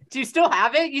 Do you still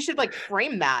have it? You should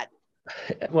frame that.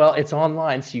 Well, it's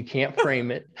online, so you can't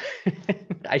frame it.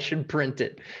 I should print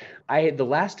it. The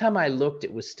last time I looked,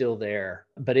 it was still there,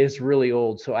 but it's really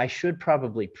old. So I should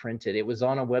probably print it. It was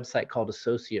on a website called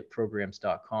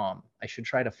associateprograms.com. I should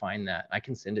try to find that. I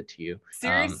can send it to you.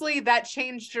 Seriously, that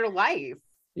changed your life.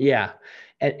 Yeah.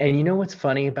 And you know what's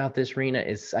funny about this, Rena,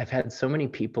 is I've had so many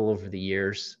people over the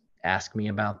years ask me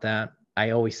about that.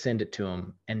 I always send it to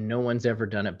them, and no one's ever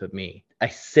done it but me. I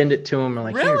send it to them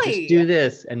and really? Here, just do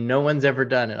this. And no one's ever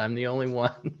done it. I'm the only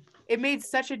one. It made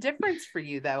such a difference for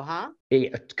you though, huh?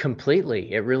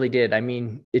 Completely. It really did. I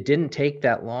mean, it didn't take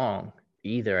that long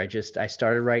either. I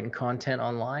started writing content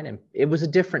online, and it was a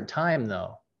different time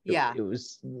though. Yeah. It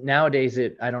was nowadays,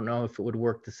 I don't know if it would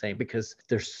work the same, because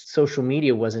there's social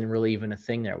media wasn't really even a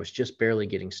thing there. It was just barely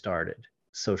getting started,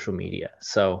 social media.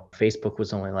 So Facebook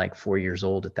was only 4 years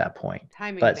old at that point.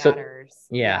 Timing matters. So,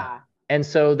 yeah. And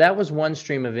so that was one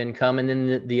stream of income. And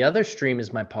then the other stream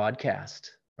is my podcast,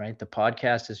 right? The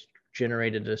podcast has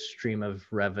generated a stream of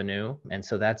revenue. And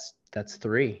so that's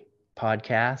 3: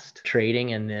 podcast,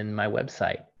 trading, and then my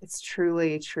website. It's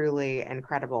truly, truly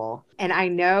incredible. And I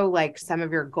know some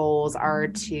of your goals are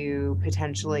to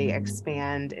potentially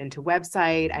expand into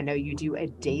website. I know you do a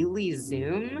daily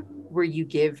Zoom where you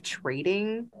give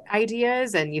trading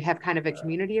ideas and you have kind of a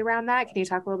community around that. Can you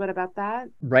talk a little bit about that?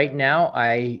 Right now,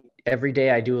 every day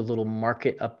I do a little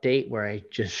market update where I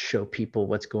just show people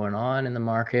what's going on in the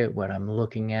market, what I'm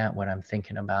looking at, what I'm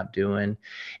thinking about doing.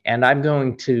 And I'm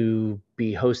going to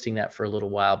be hosting that for a little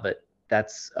while, but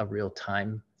that's a real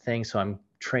time thing. So I'm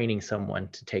training someone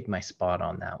to take my spot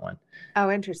on that one. Oh,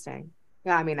 interesting.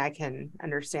 Yeah, I mean, I can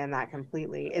understand that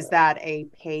completely. Is that a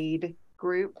paid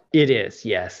group? It is,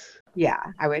 yes. Yeah,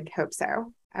 I would hope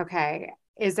so. Okay.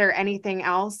 Is there anything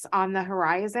else on the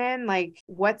horizon?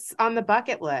 What's on the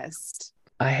bucket list?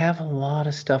 I have a lot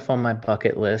of stuff on my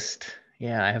bucket list.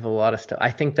 Yeah, I have a lot of stuff. I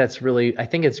think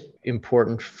it's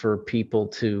important for people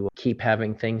to keep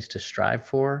having things to strive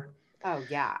for. Oh,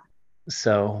 yeah.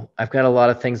 So I've got a lot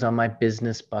of things on my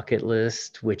business bucket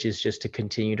list, which is just to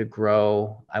continue to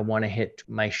grow. I want to hit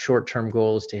my short-term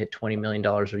goal is to hit $20 million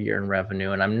a year in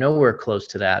revenue. And I'm nowhere close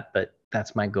to that, but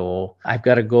that's my goal. I've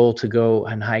got a goal to go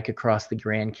and hike across the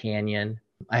Grand Canyon.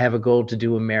 I have a goal to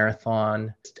do a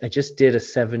marathon. I just did a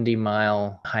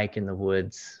 70-mile hike in the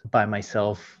woods by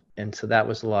myself And so that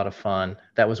was a lot of fun.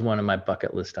 That was one of my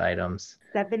bucket list items.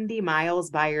 70 miles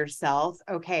by yourself.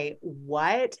 Okay.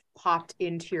 What popped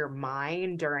into your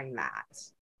mind during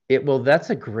that? Well, that's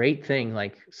a great thing.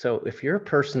 Like, so if you're a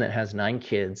person that has 9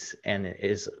 kids and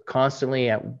is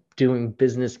constantly doing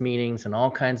business meetings and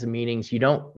all kinds of meetings, you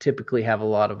don't typically have a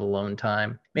lot of alone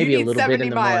time, maybe a little bit in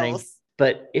the morning.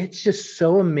 But it's just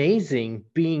so amazing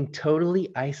being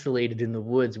totally isolated in the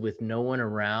woods with no one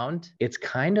around. It's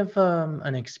kind of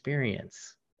an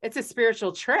experience. It's a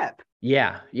spiritual trip.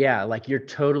 Yeah. Like you're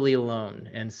totally alone.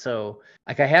 And so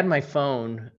like I had my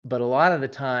phone, but a lot of the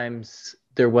times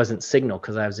there wasn't signal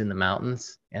because I was in the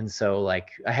mountains. And so like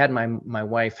I had my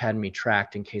wife had me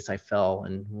tracked in case I fell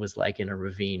and was like in a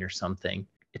ravine or something.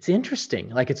 It's interesting.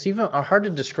 Like it's even hard to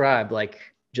describe like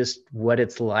just what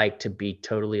it's like to be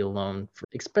totally alone,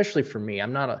 especially for me.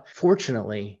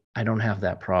 Fortunately, I don't have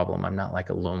that problem. I'm not like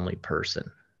a lonely person.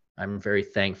 I'm very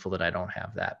thankful that I don't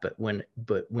have that. But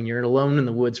when you're alone in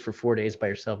the woods for 4 days by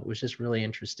yourself, it was just really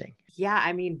interesting. Yeah.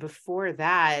 I mean, before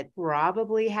that,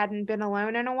 probably hadn't been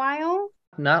alone in a while.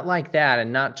 Not like that.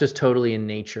 And not just totally in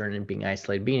nature and being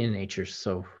isolated. Being in nature is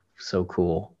so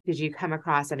cool. Did you come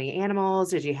across any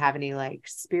animals? Did you have any like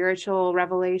spiritual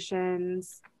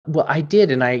revelations? Well, I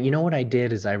did. And you know what I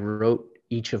did is I wrote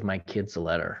each of my kids a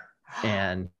letter.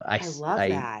 And I love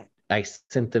that. I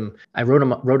sent them, I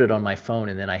wrote it on my phone,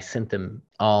 and then I sent them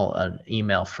all an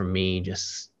email from me,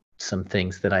 just some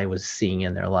things that I was seeing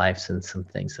in their lives and some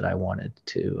things that I wanted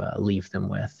to leave them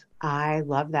with. I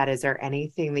love that. Is there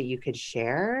anything that you could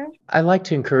share? I like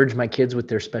to encourage my kids with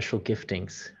their special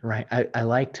giftings, right? I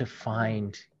like to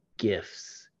find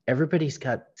gifts. Everybody's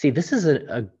this is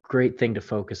a great thing to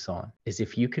focus on, is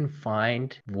if you can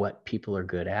find what people are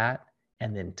good at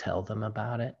and then tell them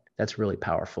about it. That's really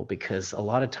powerful, because a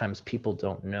lot of times people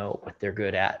don't know what they're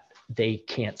good at. They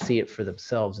can't see it for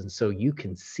themselves. And so you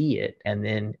can see it and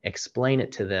then explain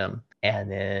it to them,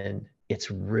 and then it's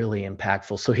really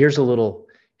impactful. So here's a little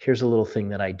thing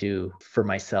that I do for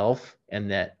myself,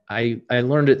 and that I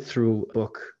learned it through a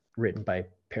book written by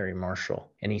Perry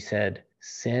Marshall. And he said,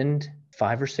 send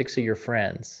 5 or 6 of your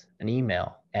friends an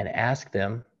email and ask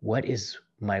them, what is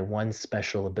my one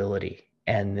special ability?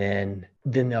 And then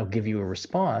they'll give you a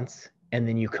response, and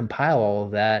then you compile all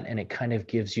of that, and it kind of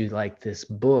gives you like this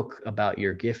book about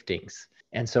your giftings.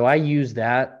 And so I use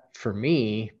that for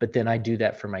me, but then I do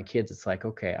that for my kids. It's like,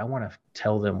 okay, I want to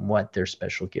tell them what their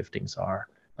special giftings are.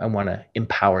 I want to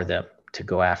empower them to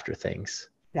go after things.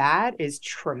 That is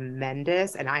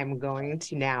tremendous. And I'm going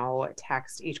to now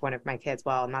text each one of my kids.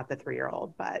 Well, not the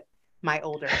 3-year-old, but my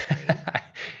older.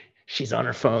 She's on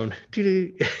her phone.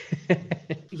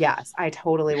 Yes, I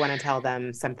totally want to tell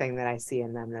them something that I see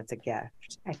in them that's a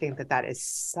gift. I think that is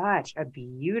such a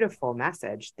beautiful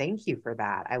message. Thank you for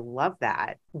that. I love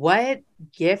that. What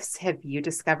gifts have you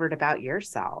discovered about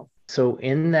yourself? So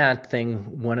in that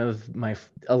thing,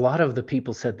 a lot of the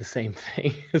people said the same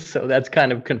thing. So that's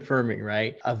kind of confirming,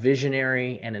 right? A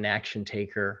visionary and an action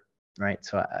taker. Right.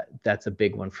 So that's a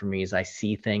big one for me, is I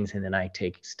see things and then I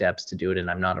take steps to do it,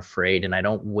 and I'm not afraid, and I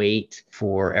don't wait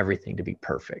for everything to be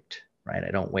perfect. Right.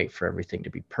 I don't wait for everything to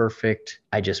be perfect.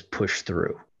 I just push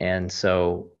through. And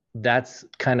so that's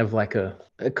kind of like a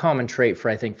common trait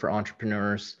for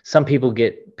entrepreneurs. Some people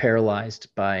get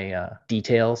paralyzed by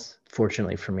details.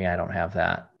 Fortunately for me, I don't have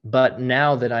that. But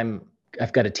now that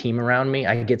I've got a team around me,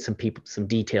 I get some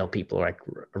detail people like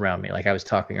around me. Like I was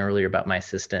talking earlier about my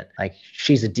assistant, like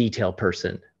she's a detail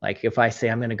person. Like if I say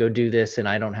I'm going to go do this and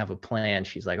I don't have a plan,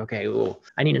 she's like, okay, well,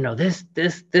 I need to know this,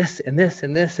 and this, and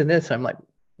this, and this. I'm like,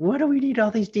 what do we need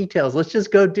all these details? Let's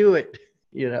just go do it.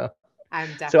 I'm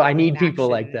definitely so I need people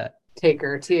like that.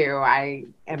 Taker too. I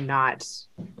am not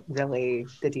really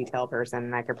the detail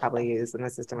person. I could probably use an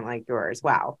assistant like yours.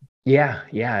 Wow. Yeah.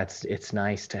 It's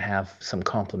nice to have some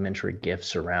complimentary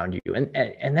gifts around you.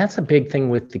 And that's a big thing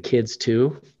with the kids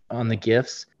too, on the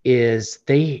gifts, is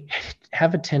they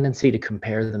have a tendency to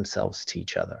compare themselves to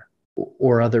each other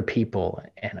or other people.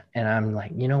 And I'm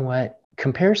like, you know what?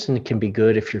 Comparison can be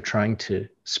good if you're trying to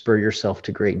spur yourself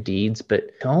to great deeds,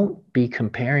 but don't be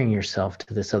comparing yourself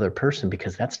to this other person,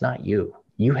 because that's not you.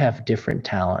 You have different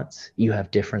talents, you have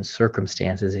different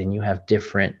circumstances, and you have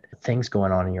different things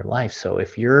going on in your life. So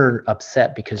if you're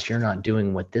upset because you're not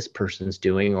doing what this person's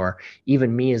doing, or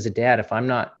even me as a dad, if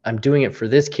I'm doing it for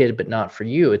this kid, but not for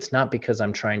you, it's not because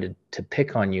I'm trying to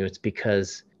pick on you. It's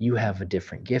because you have a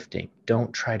different gifting.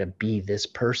 Don't try to be this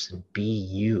person, be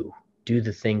you. Do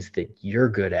the things that you're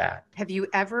good at. Have you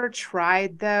ever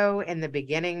tried, though, in the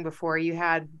beginning, before you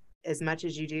had as much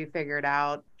as you do figured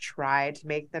out, try to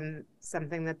make them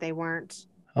something that they weren't?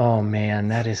 Oh man,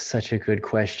 that is such a good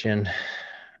question.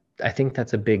 I think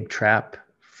that's a big trap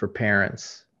for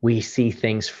parents. We see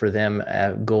things for them,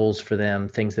 goals for them,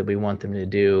 things that we want them to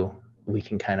do. We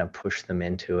can kind of push them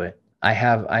into it. I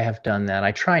have done that.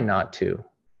 I try not to.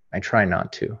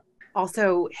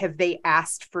 Also, have they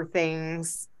asked for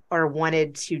things or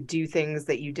wanted to do things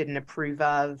that you didn't approve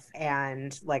of?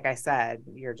 And like I said,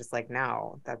 you're just like,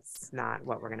 no, that's not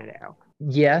what we're going to do.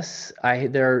 Yes,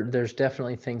 there's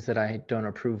definitely things that I don't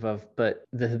approve of, but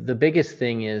the biggest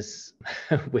thing is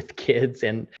with kids,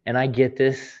 and I get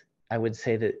this, I would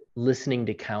say that listening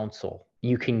to counsel.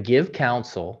 You can give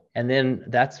counsel, and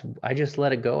then I just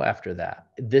let it go after that.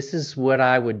 This is what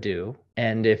I would do.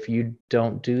 And if you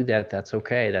don't do that, that's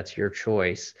okay. That's your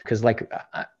choice. Because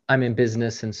I'm in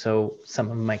business, and so some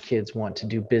of my kids want to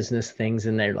do business things,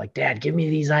 and they're like, Dad, give me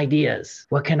these ideas.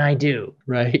 What can I do?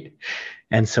 Right.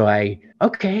 And so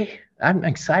I'm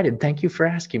excited. Thank you for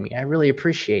asking me. I really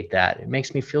appreciate that. It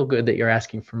makes me feel good that you're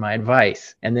asking for my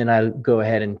advice. And then I go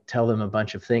ahead and tell them a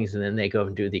bunch of things, and then they go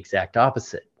and do the exact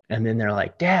opposite. And then they're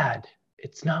like, Dad,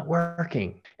 it's not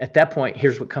working. At that point,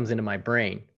 here's what comes into my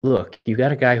brain. Look, you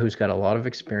got a guy who's got a lot of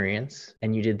experience,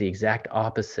 and you did the exact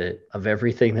opposite of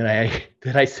everything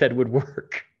that I said would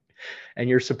work. And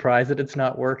you're surprised that it's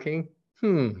not working?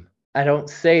 I don't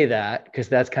say that because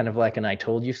that's kind of like an I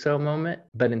told you so moment.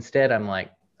 But instead, I'm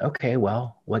like, okay,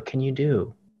 well, what can you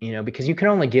do? Because you can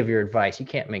only give your advice. You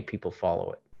can't make people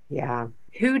follow it. Yeah.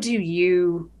 Who do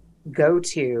you go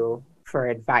to for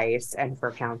advice and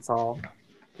for counsel?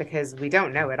 Because we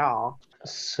don't know it all.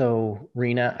 So,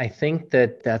 Rena, I think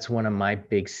that's one of my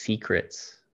big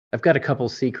secrets. I've got a couple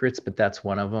secrets, but that's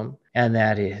one of them. And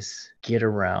that is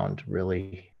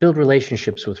build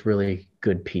relationships with really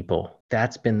good people.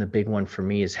 That's been the big one for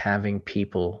me, is having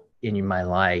people in my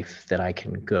life that I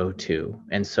can go to.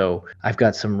 And so I've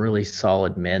got some really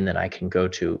solid men that I can go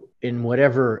to in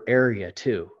whatever area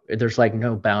too. There's like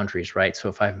no boundaries, right? So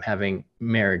if I'm having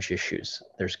marriage issues,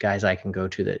 there's guys I can go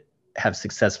to that have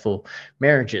successful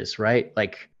marriages, right?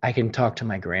 Like I can talk to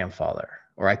my grandfather,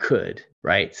 or I could,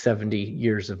 right? 70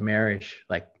 years of marriage,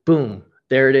 like boom,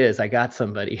 there it is. I got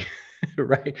somebody,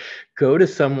 right? Go to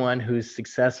someone who's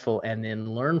successful and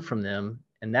then learn from them.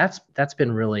 And that's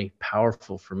been really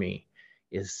powerful for me,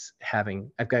 is I've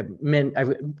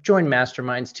joined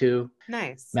masterminds too.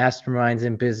 Nice. Masterminds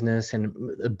in business. And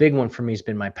a big one for me has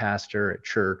been my pastor at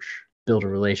church. Build a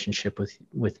relationship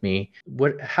with me.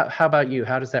 How about you?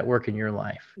 How does that work in your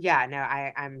life? Yeah, no,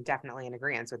 I'm definitely in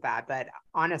agreement with that. But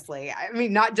honestly, I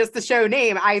mean, not just the show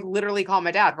name, I literally call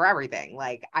my dad for everything.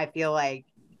 Like, I feel like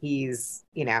he's,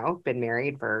 been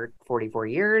married for 44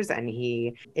 years, and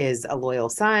he is a loyal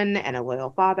son and a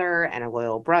loyal father and a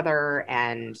loyal brother,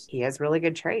 and he has really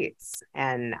good traits,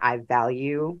 and I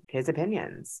value his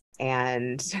opinions.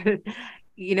 And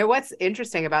you know what's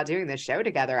interesting about doing this show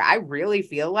together? I really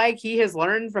feel like he has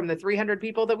learned from the 300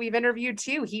 people that we've interviewed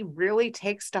too. He really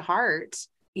takes to heart,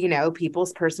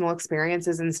 people's personal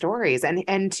experiences and stories.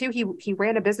 And two, he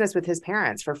ran a business with his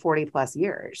parents for 40 plus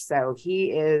years. So he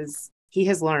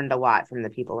has learned a lot from the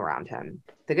people around him,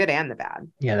 the good and the bad.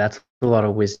 Yeah, that's a lot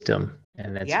of wisdom,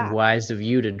 and that's wise of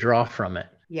you to draw from it.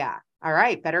 Yeah. All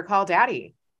right. Better call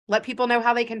Daddy. Let people know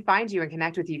how they can find you and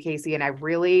connect with you, Casey. And I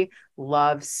really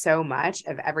love so much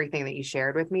of everything that you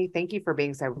shared with me. Thank you for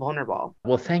being so vulnerable.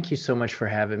 Well, thank you so much for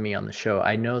having me on the show.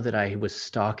 I know that I was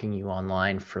stalking you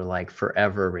online for like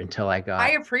forever until I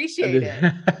appreciate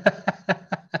it.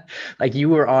 Like you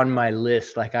were on my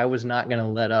list. Like I was not going to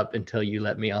let up until you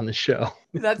let me on the show.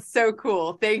 That's so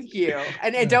cool. Thank you.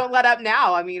 And don't let up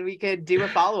now. I mean, we could do a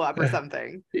follow-up or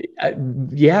something.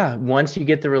 Yeah. Once you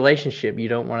get the relationship, you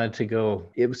don't want it to go.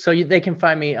 They can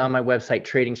find me on my website,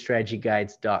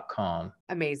 tradingstrategyguides.com.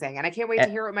 Amazing. And I can't wait to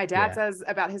hear what my dad says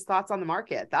about his thoughts on the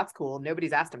market. That's cool.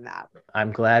 Nobody's asked him that.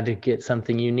 I'm glad to get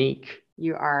something unique.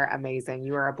 You are amazing.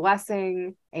 You are a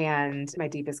blessing. And my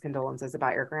deepest condolences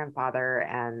about your grandfather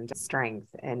and strength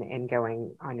in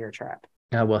going on your trip.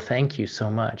 Well, thank you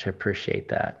so much. I appreciate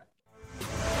that.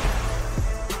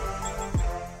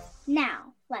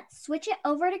 Now, let's switch it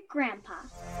over to Grandpa.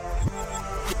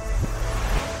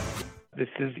 This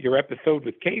is your episode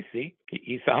with Casey.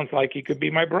 He sounds like he could be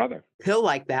my brother. He'll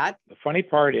like that. The funny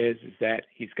part is that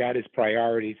he's got his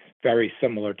priorities very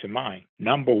similar to mine.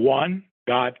 Number one,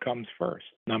 God comes first.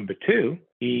 Number two,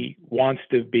 he wants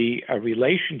to be a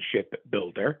relationship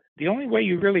builder. The only way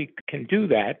you really can do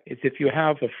that is if you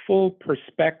have a full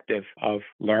perspective of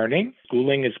learning.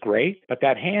 Schooling is great, but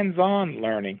that hands-on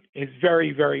learning is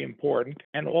very, very important.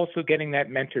 And also getting that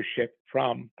mentorship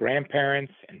from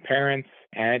grandparents and parents,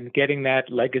 and getting that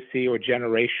legacy or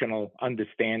generational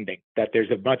understanding that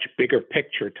there's a much bigger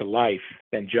picture to life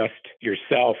than just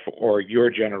yourself or your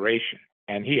generation.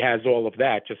 And he has all of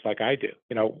that just like I do.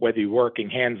 Whether you're working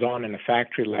hands-on in a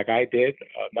factory like I did,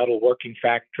 a metalworking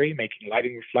factory making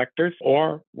lighting reflectors,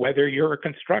 or whether you're a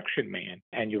construction man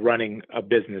and you're running a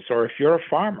business, or if you're a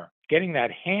farmer, getting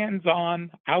that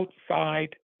hands-on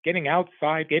getting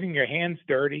outside, getting your hands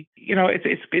dirty.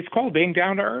 It's called being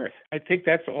down to earth. I think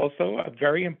that's also a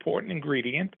very important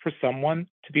ingredient for someone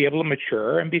to be able to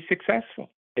mature and be successful,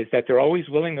 is that they're always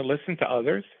willing to listen to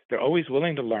others, they're always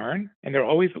willing to learn, and they're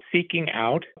always seeking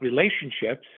out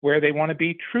relationships where they want to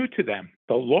be true to them.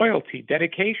 So loyalty,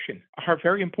 dedication are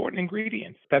very important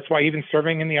ingredients. That's why even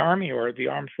serving in the Army or the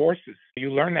armed forces,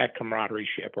 you learn that camaraderie,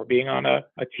 or being on a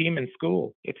team in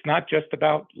school. It's not just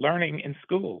about learning in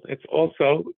school. It's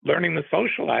also learning the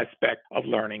social aspect of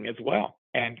learning as well.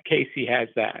 And Casey has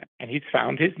that. And he's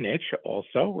found his niche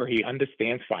also, where he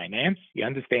understands finance. He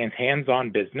understands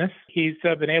hands-on business. He's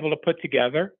been able to put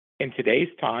together in today's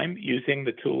time, using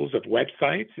the tools of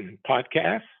websites and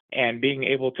podcasts and being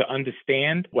able to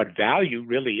understand what value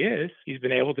really is, he's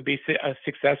been able to be a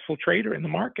successful trader in the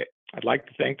market. I'd like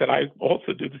to think that I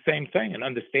also do the same thing and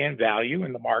understand value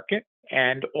in the market,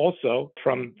 and also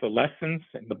from the lessons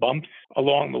and the bumps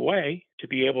along the way to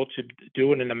be able to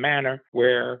do it in a manner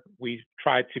where we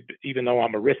try to, even though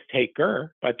I'm a risk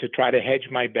taker, but to try to hedge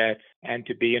my bets and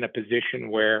to be in a position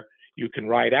where you can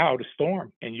ride out a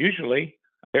storm. And usually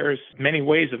there's many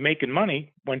ways of making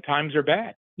money when times are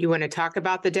bad. You want to talk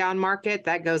about the down market?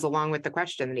 That goes along with the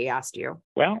question that he asked you.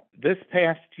 Well, this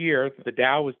past year, the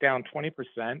Dow was down 20%.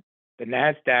 The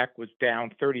NASDAQ was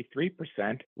down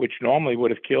 33%, which normally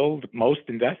would have killed most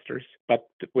investors. But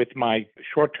with my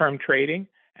short-term trading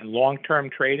and long-term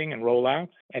trading and rollouts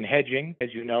and hedging, as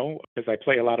you know, because I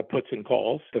play a lot of puts and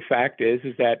calls, the fact is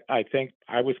that I think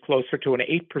I was closer to an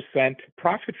 8%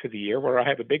 profit for the year, where I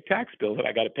have a big tax bill that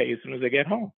I got to pay as soon as I get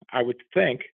home. I would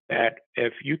think that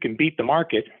if you can beat the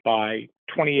market by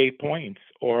 28 points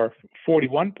or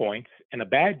 41 points in a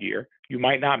bad year, you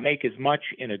might not make as much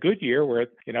in a good year where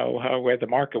the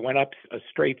market went up a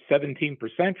straight 17%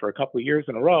 for a couple of years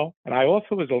in a row. And I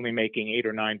also was only making 8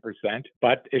 or 9%,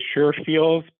 but it sure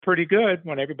feels pretty good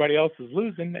when everybody else is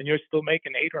losing and you're still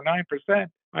making 8 or 9%.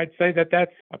 I'd say that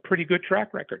that's a pretty good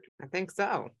track record. I think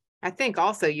so. I think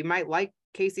also you might like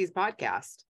Casey's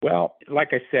podcast. Well, like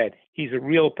I said, he's a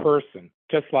real person.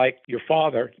 Just like your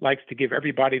father likes to give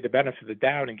everybody the benefit of the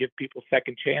doubt and give people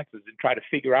second chances and try to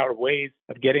figure out ways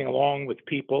of getting along with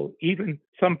people, even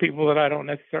some people that I don't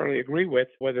necessarily agree with,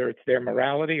 whether it's their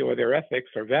morality or their ethics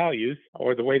or values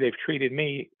or the way they've treated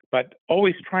me, but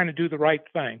always trying to do the right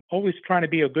thing, always trying to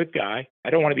be a good guy. I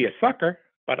don't want to be a sucker,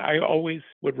 but I always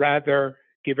would rather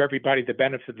give everybody the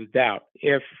benefit of the doubt.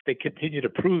 If they continue to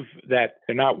prove that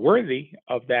they're not worthy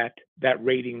of that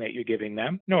rating that you're giving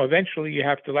them, no, eventually you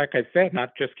have to, like I said,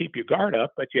 not just keep your guard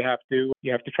up, but you have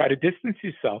to try to distance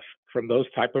yourself from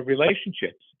those type of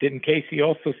relationships. Didn't Casey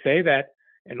also say that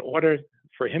in order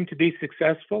for him to be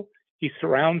successful, he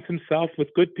surrounds himself with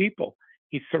good people.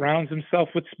 He surrounds himself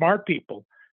with smart people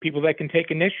that can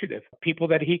take initiative, people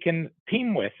that he can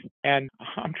team with. And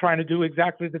I'm trying to do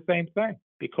exactly the same thing,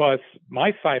 because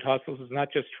my side hustles is not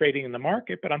just trading in the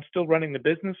market, but I'm still running the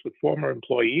business with former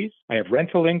employees. I have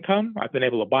rental income. I've been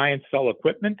able to buy and sell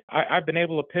equipment. I've been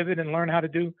able to pivot and learn how to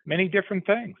do many different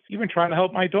things, even trying to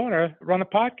help my daughter run a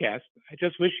podcast. I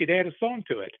just wish she'd add a song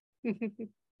to it.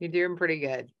 You're doing pretty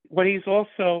good. What he's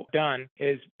also done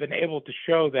is been able to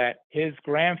show that his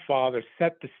grandfather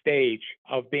set the stage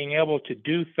of being able to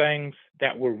do things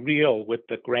that were real with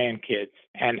the grandkids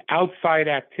and outside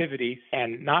activities,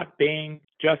 and not being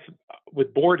just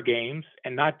with board games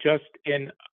and not just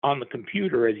on the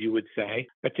computer, as you would say,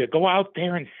 but to go out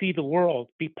there and see the world,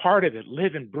 be part of it,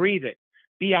 live and breathe it,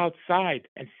 be outside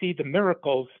and see the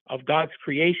miracles of God's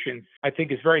creation, I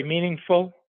think is very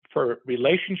meaningful for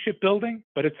relationship building,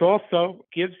 but it's also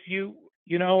gives you,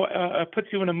 puts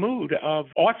you in a mood of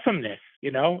awesomeness,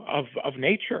 of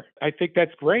nature. I think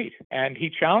that's great. And he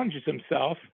challenges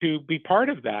himself to be part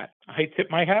of that. I tip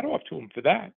my hat off to him for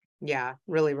that. Yeah,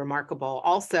 really remarkable.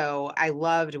 Also, I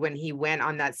loved when he went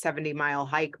on that 70-mile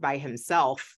hike by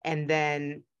himself and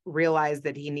then realized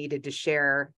that he needed to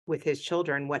share with his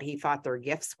children what he thought their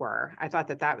gifts were. I thought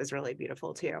that was really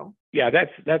beautiful too. Yeah,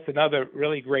 that's another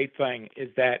really great thing, is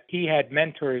that he had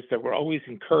mentors that were always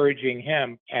encouraging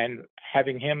him and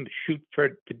having him shoot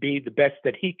to be the best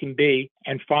that he can be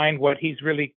and find what he's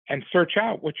really, and search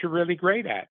out what you're really great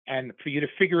at. And for you to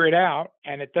figure it out,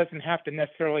 and it doesn't have to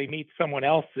necessarily meet someone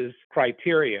else's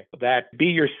criteria, that be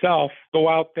yourself, go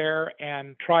out there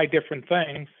and try different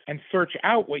things and search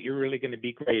out what you're really going to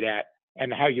be great at.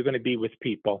 and how you're going to be with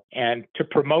people, and to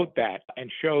promote that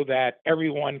and show that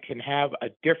everyone can have a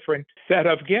different set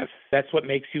of gifts. That's what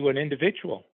makes you an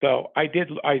individual. So I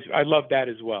love that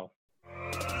as well.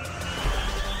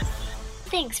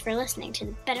 Thanks for listening to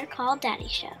the Better Call Daddy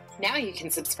Show. Now you can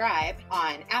subscribe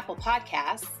on Apple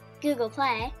Podcasts, Google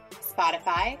Play,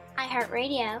 Spotify,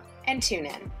 iHeartRadio, and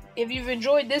TuneIn. If you've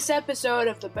enjoyed this episode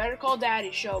of the Better Call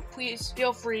Daddy Show, please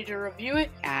feel free to review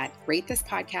it at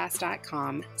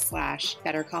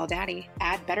ratethispodcast.com/BetterCallDaddy.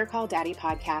 Add Better Call Daddy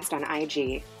Podcast on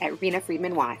IG at Rena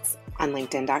Friedman Watts on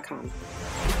LinkedIn.com.